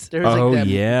 What? There was, Oh, like, that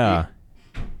yeah.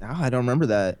 No, I don't remember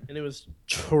that. and it was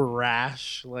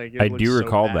trash. Like it I looked do so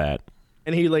recall bad. that.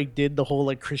 And he like did the whole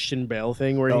like Christian Bale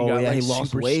thing where he got like he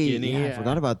lost super weight. skinny. Yeah, I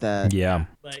forgot about that. Yeah.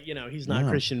 But you know, he's not Yeah.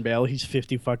 Christian Bale. He's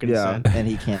 50 fucking Yeah, Cent. and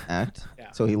he can't act. Yeah.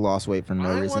 So he lost weight for no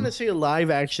I reason. want to see a live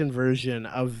action version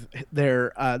of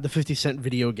their the 50 Cent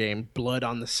video game Blood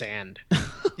on the Sand. Do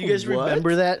you guys What?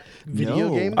 remember that video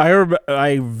No. game?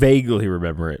 I vaguely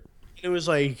remember it. It was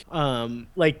like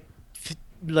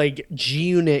G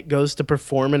Unit goes to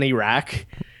perform in Iraq,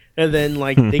 and then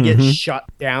like they get shot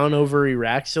down over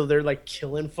Iraq, so they're like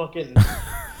killing fucking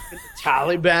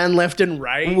Taliban left and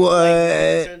right. What?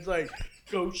 Like, it's like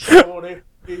go show it.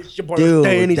 It's your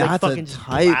birthday, and Dude, he's like that's fucking a just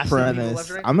tight blasting people premise. left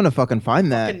and right. I'm gonna fucking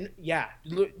find that. Yeah,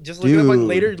 just look it up on Dude.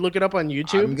 later. Look it up on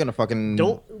YouTube. I'm gonna fucking.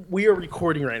 We are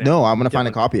recording right now. No, I'm gonna find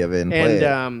a copy of it and play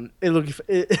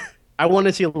it. I want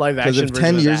to see a live Because action if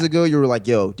version 10 years ago you were like,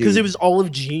 yo, dude, because it was all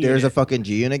of G. there's a fucking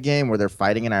G Unit game where they're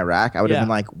fighting in Iraq, I would have Yeah. been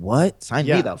like, what? Sign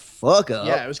Yeah. me the fuck up.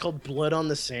 Yeah, it was called Blood on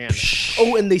the Sand.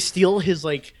 Oh, and they steal his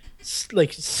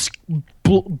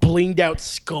blinged out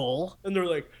skull, and they're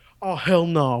like, "Oh hell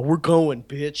no, we're going,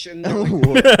 bitch!" And they're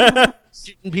like,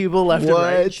 shooting people left and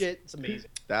right. And What? shit, it's amazing.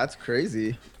 That's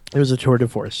crazy. It was a tour de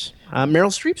force.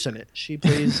 Meryl Streep's in it. She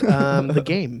plays the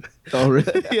game. Oh,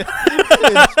 really?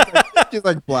 She's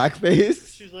like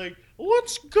blackface. She's like,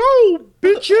 "Let's go,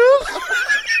 bitches."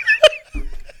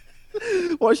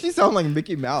 Why does she sound like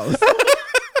Mickey Mouse?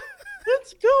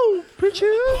 Let's go, bitches.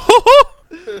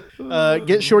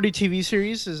 Get Shorty TV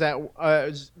series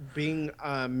is being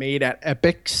made at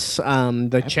Epix,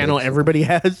 the channel everybody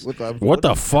has. What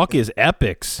the fuck is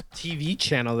Epics? TV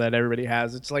channel that everybody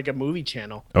has. It's like a movie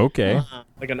channel, Okay.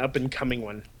 like an up and coming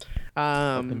one.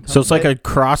 So it's like a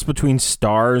cross between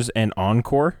Stars and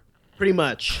Encore? Pretty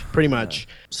much.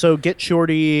 So Get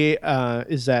Shorty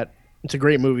is that it's a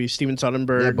great movie. Steven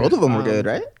Soderbergh. Yeah, both of them were good,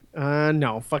 right?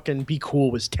 No, fucking Be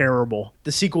Cool was terrible.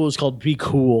 The sequel was called Be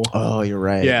Cool. Oh, you're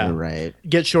right. Yeah. You're right.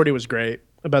 Get Shorty was great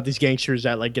about these gangsters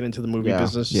that like get into the movie Yeah.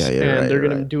 business. Yeah, you're and right, they're you're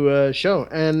gonna right. do a show.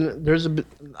 And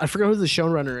I forgot who the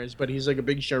showrunner is, but he's like a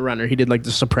big showrunner. He did like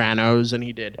The Sopranos and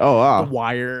he did Oh, wow. The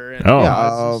Wire and, Oh.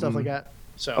 and stuff like that.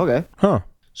 So Okay. Huh.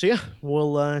 So yeah,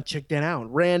 we'll check that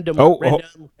out. Random.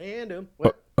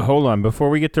 What? Hold on. Before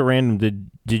we get to random,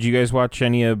 did you guys watch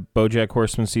any of BoJack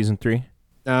Horseman season 3?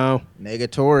 No.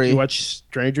 Negatory. You watch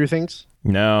Stranger Things?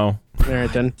 No. All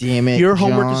right then. Damn it. Your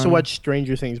homework is to John. watch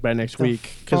Stranger Things by next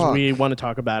week because fuck? we want to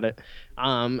talk about it.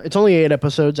 It's only 8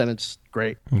 episodes and it's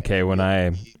great. Okay, when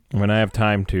I have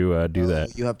time to do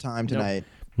that. You have time tonight.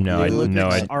 No, I You no,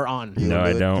 I Are on. You No, will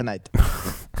I do it don't. Tonight.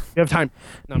 You have time.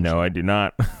 No, I'm no, I do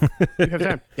not. You have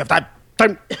time. You have time.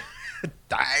 Time.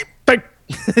 Time.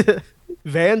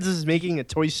 Vans is making a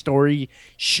Toy Story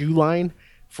shoe line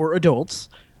for adults.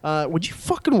 Would you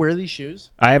fucking wear these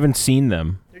shoes? I haven't seen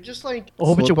them. They're just like a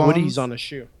whole bunch of Slip-ons? Woodies on a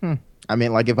shoe. I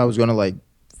mean, like if I was going to like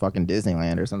fucking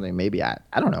Disneyland or something, maybe I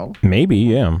don't know. Maybe,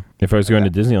 yeah. If I was going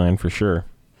to Disneyland, for sure.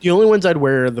 The only ones I'd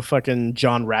wear are the fucking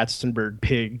John Ratzenberg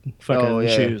pig fucking Oh,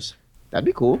 yeah. shoes. That'd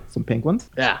be cool. Some pink ones.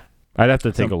 Yeah. I'd have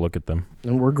to take a look at them.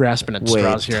 And we're grasping at Wait,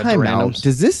 straws here at the time out. randoms.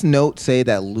 Does this note say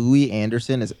that Louis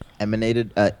Anderson is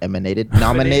nominated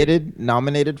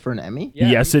for an Emmy? Yeah,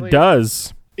 yes, he it plays-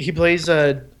 does. He plays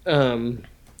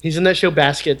he's in that show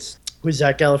Baskets with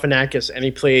Zach Galifianakis, and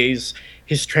he plays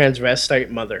his transvestite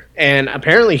mother. And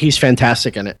apparently he's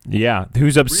fantastic in it. Yeah,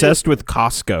 who's obsessed with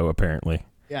Costco, apparently.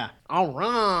 Yeah. All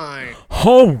right.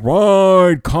 All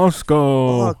right,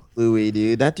 Costco. Fuck Louis,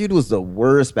 dude. That dude was the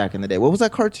worst back in the day. What was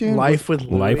that cartoon? Life with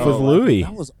Louis. Life with Louis.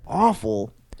 That was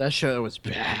awful. That show was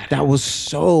bad. That was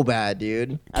so bad,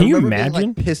 dude. Can you remember being,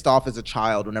 imagine? like, pissed off as a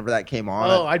child whenever that came on.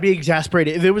 Oh, I'd be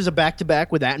exasperated. If it was a back-to-back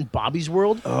with that and Bobby's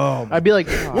World, I'd be like,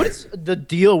 what is the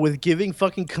deal with giving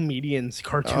fucking comedians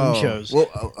cartoon shows?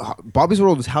 Well, Bobby's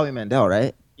World was Howie Mandel,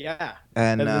 right? Yeah.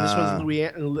 And, then this was Louis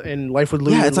and Life with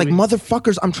Louis. Yeah, and it's like Louis.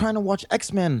 motherfuckers. I'm trying to watch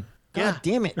X-Men. God Yeah.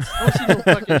 damn it. I don't see no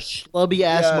fucking schlubby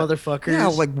ass motherfuckers. Yeah,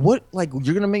 like what? Like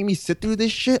you're gonna make me sit through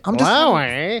this shit? I'm just.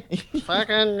 Louis,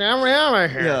 fucking get me out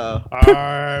of here. Yeah.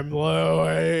 I'm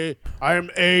Louis. I'm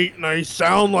 8 and I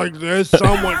sound like this.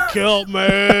 Someone killed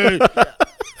me.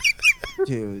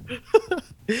 Dude.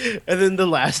 And then the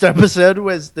last episode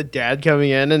was the dad coming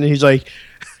in, and he's like,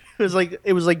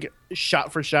 it was like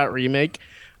shot for shot remake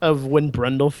of when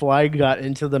Brundlefly got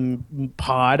into the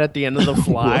pod at the end of the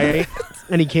fly,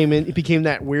 and he became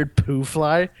that weird poo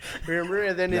fly. Remember?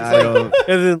 And then it's I don't- like,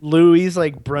 and then Louis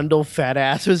like Brundle fat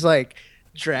ass was like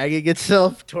dragging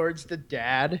itself towards the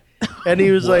dad, and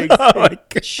he was like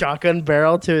shotgun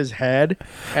barrel to his head,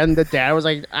 and the dad was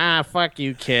like, "Ah, fuck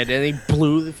you, kid," and he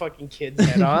blew the fucking kid's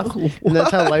head off, and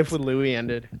that's how Life with Louis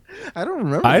ended. I don't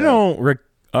remember. I that. don't.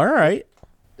 All right.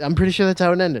 I'm pretty sure that's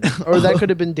how it ended, or that could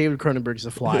have been David Cronenberg's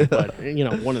The Fly, but you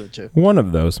know, one of the two. One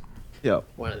of those. Yep.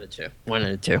 One of the two. One of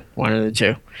the two. One of the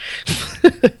two.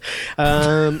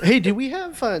 Hey, did we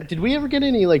ever get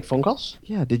any like phone calls?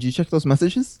 Yeah. Did you check those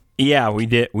messages? Yeah, we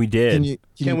did. We did. Can you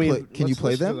let's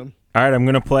play listen to them? All right, I'm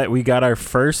gonna play. We got our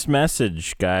first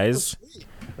message, guys.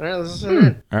 All right, let's listen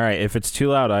in. All right, if it's too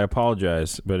loud, I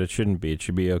apologize, but it shouldn't be. It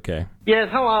should be okay. Yes,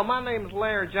 hello, my name is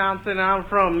Larry Johnson, I'm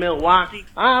from Milwaukee.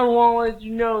 I want to let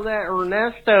you know that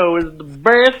Ernesto is the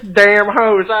best damn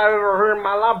host I've ever heard in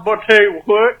my life, but tell you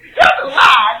what, that's a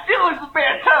lie, Dylan's the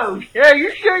best host. Yeah,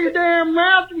 you shut your damn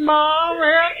mouth, Mom,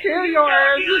 man, kill your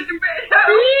ass. Dylan's the best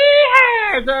host.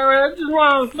 Yeah, so I just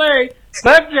want to say,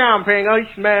 fuck John Pingo, you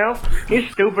smell. He's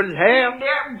stupid as hell. Get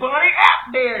everybody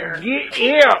out there.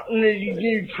 Get out and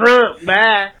you Trump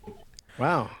back.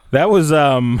 Wow. That was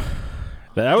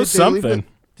something.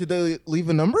 Did they leave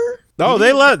a number? Oh,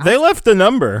 they left the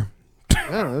number.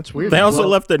 Oh, that's weird. They also Well,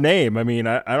 left the name. I mean,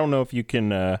 I don't know if you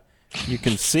can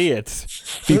see it,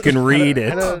 if you can read I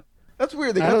it. don't, That's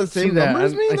weird. They I got don't the see same that. number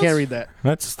as me. I can't read that.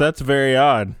 That's very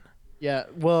odd. Yeah.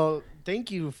 Well,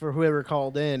 thank you for whoever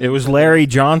called in. It was Larry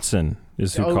Johnson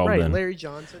is who called right, in. Larry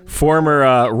Johnson.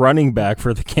 Former running back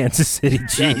for the Kansas City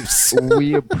Chiefs.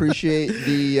 We appreciate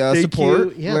the Thank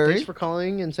support, you. Yeah, Larry. thanks for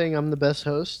calling and saying I'm the best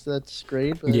host. That's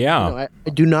great. But, Yeah.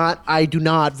 you know, I do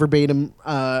not verbatim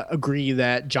agree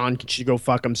that John should go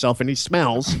fuck himself and he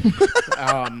smells.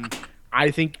 I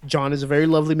think John is a very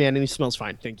lovely man and he smells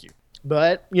fine. Thank you.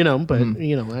 But you know,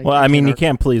 Well, I mean, you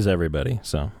can't please everybody,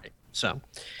 so. So,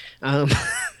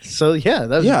 so yeah,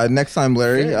 that was, Yeah, next time,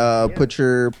 Larry, Yeah.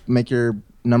 make your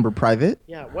number private.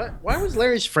 yeah. Why was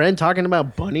Larry's friend talking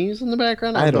about bunnies in the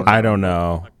background? I don't I don't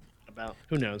know. About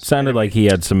who knows. Sounded like he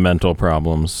had some mental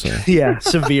problems. So. Yeah,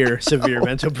 severe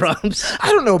mental problems. I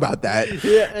don't know about that.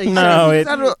 Yeah, he No, He it,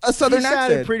 sounded a he southern sounded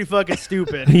accent. pretty fucking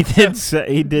stupid. he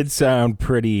did sound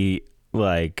pretty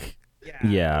like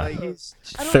yeah. Like, he's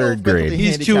I don't know if third mental grade.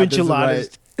 He's two handicap is the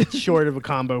enchiladas short of a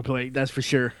combo plate, that's for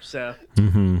sure. So,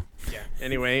 Mm-hmm. yeah.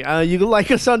 Anyway, you can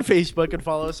like us on Facebook and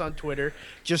follow us on Twitter.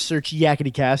 Just search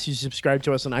YakityCast. You subscribe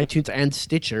to us on iTunes and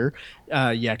Stitcher.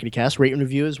 YakityCast, rate and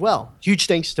review as well. Huge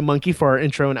thanks to Monkey for our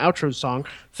intro and outro song.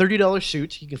 $30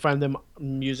 suits. You can find them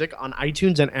music on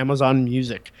iTunes and Amazon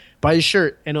Music. Buy a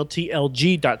shirt,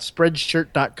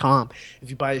 nltlg.spreadshirt.com. If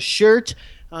you buy a shirt,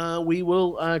 we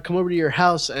will come over to your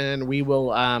house and we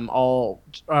will all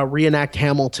reenact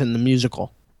Hamilton the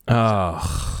musical.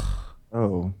 Oh,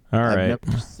 Oh, All I've right.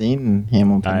 never seen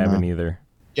Hamilton. I haven't no. either.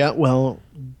 Yeah, well,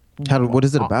 What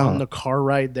is it about? on the car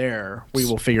ride there, we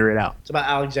will figure it out. It's about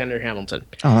Alexander Hamilton.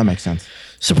 Oh, that makes sense.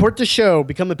 Support the show.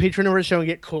 Become a patron of our show and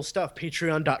get cool stuff.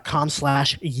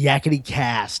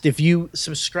 Patreon.com/YakityCast. If you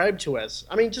subscribe to us,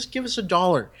 I mean, just give us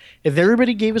 $1. If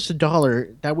everybody gave us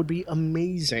 $1, that would be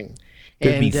amazing.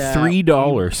 It'd be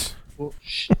 $3. Well,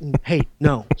 hey,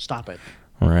 no, stop it.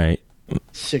 All right.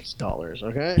 $6,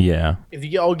 okay? Yeah. If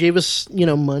you all gave us,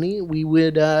 money, we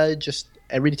would just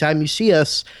every time you see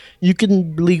us, you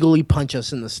can legally punch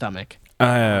us in the stomach.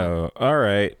 Oh, all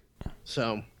right.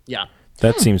 So, yeah.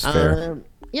 That seems fair.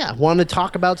 Yeah, want to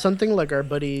talk about something like our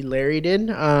buddy Larry did?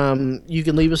 You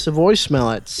can leave us a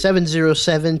voicemail at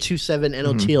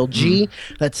 707-27-NOTLG.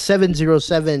 That's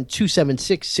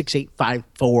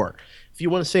 707-276-6854. If you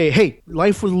want to say, hey,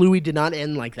 life with Louis did not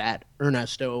end like that,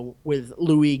 Ernesto, with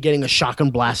Louis getting a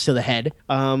shotgun blast to the head,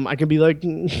 I can be like,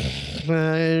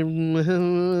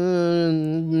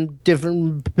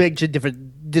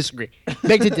 disagree.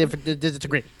 Beg to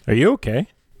disagree. Are you okay?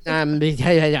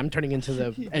 Hey, I'm turning into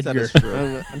the Edgar. a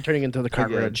stroke. I'm turning into the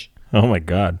cockroach. Oh my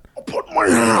God. Put my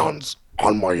hands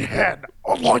on my head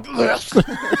like this.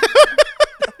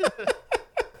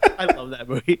 I love that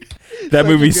movie. That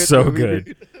movie's good so movie.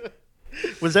 good.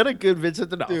 Was that a good Vincent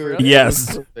D'Onofrio? Dude.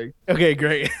 Yes. Okay,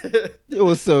 great. It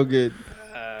was so good.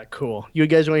 Cool. You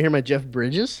guys want to hear my Jeff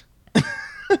Bridges?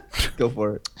 Go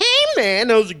for it. Hey man,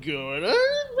 how's it going?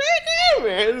 Hey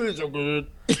man, it was so good.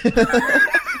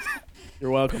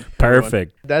 You're welcome.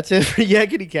 Perfect. That's it for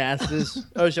Yakety Cast.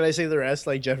 Should I say the rest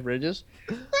like Jeff Bridges?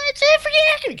 That's it for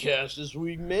Yakety Cast this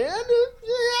week, man.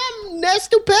 I'm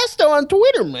Nesto Pesto on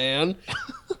Twitter, man.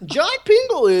 John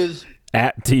Pingle is,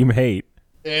 At Team Hate.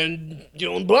 and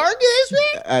Dylan Vargas,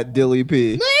 man. At Dilly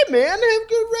P. Hey, man, have a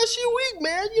good rest of your week,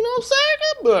 man. You know what I'm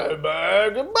saying? Bye-bye.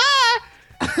 Goodbye.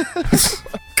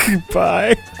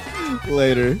 Goodbye.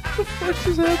 Later. What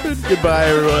just happened? Goodbye,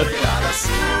 everyone.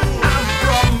 I'm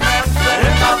from Memphis,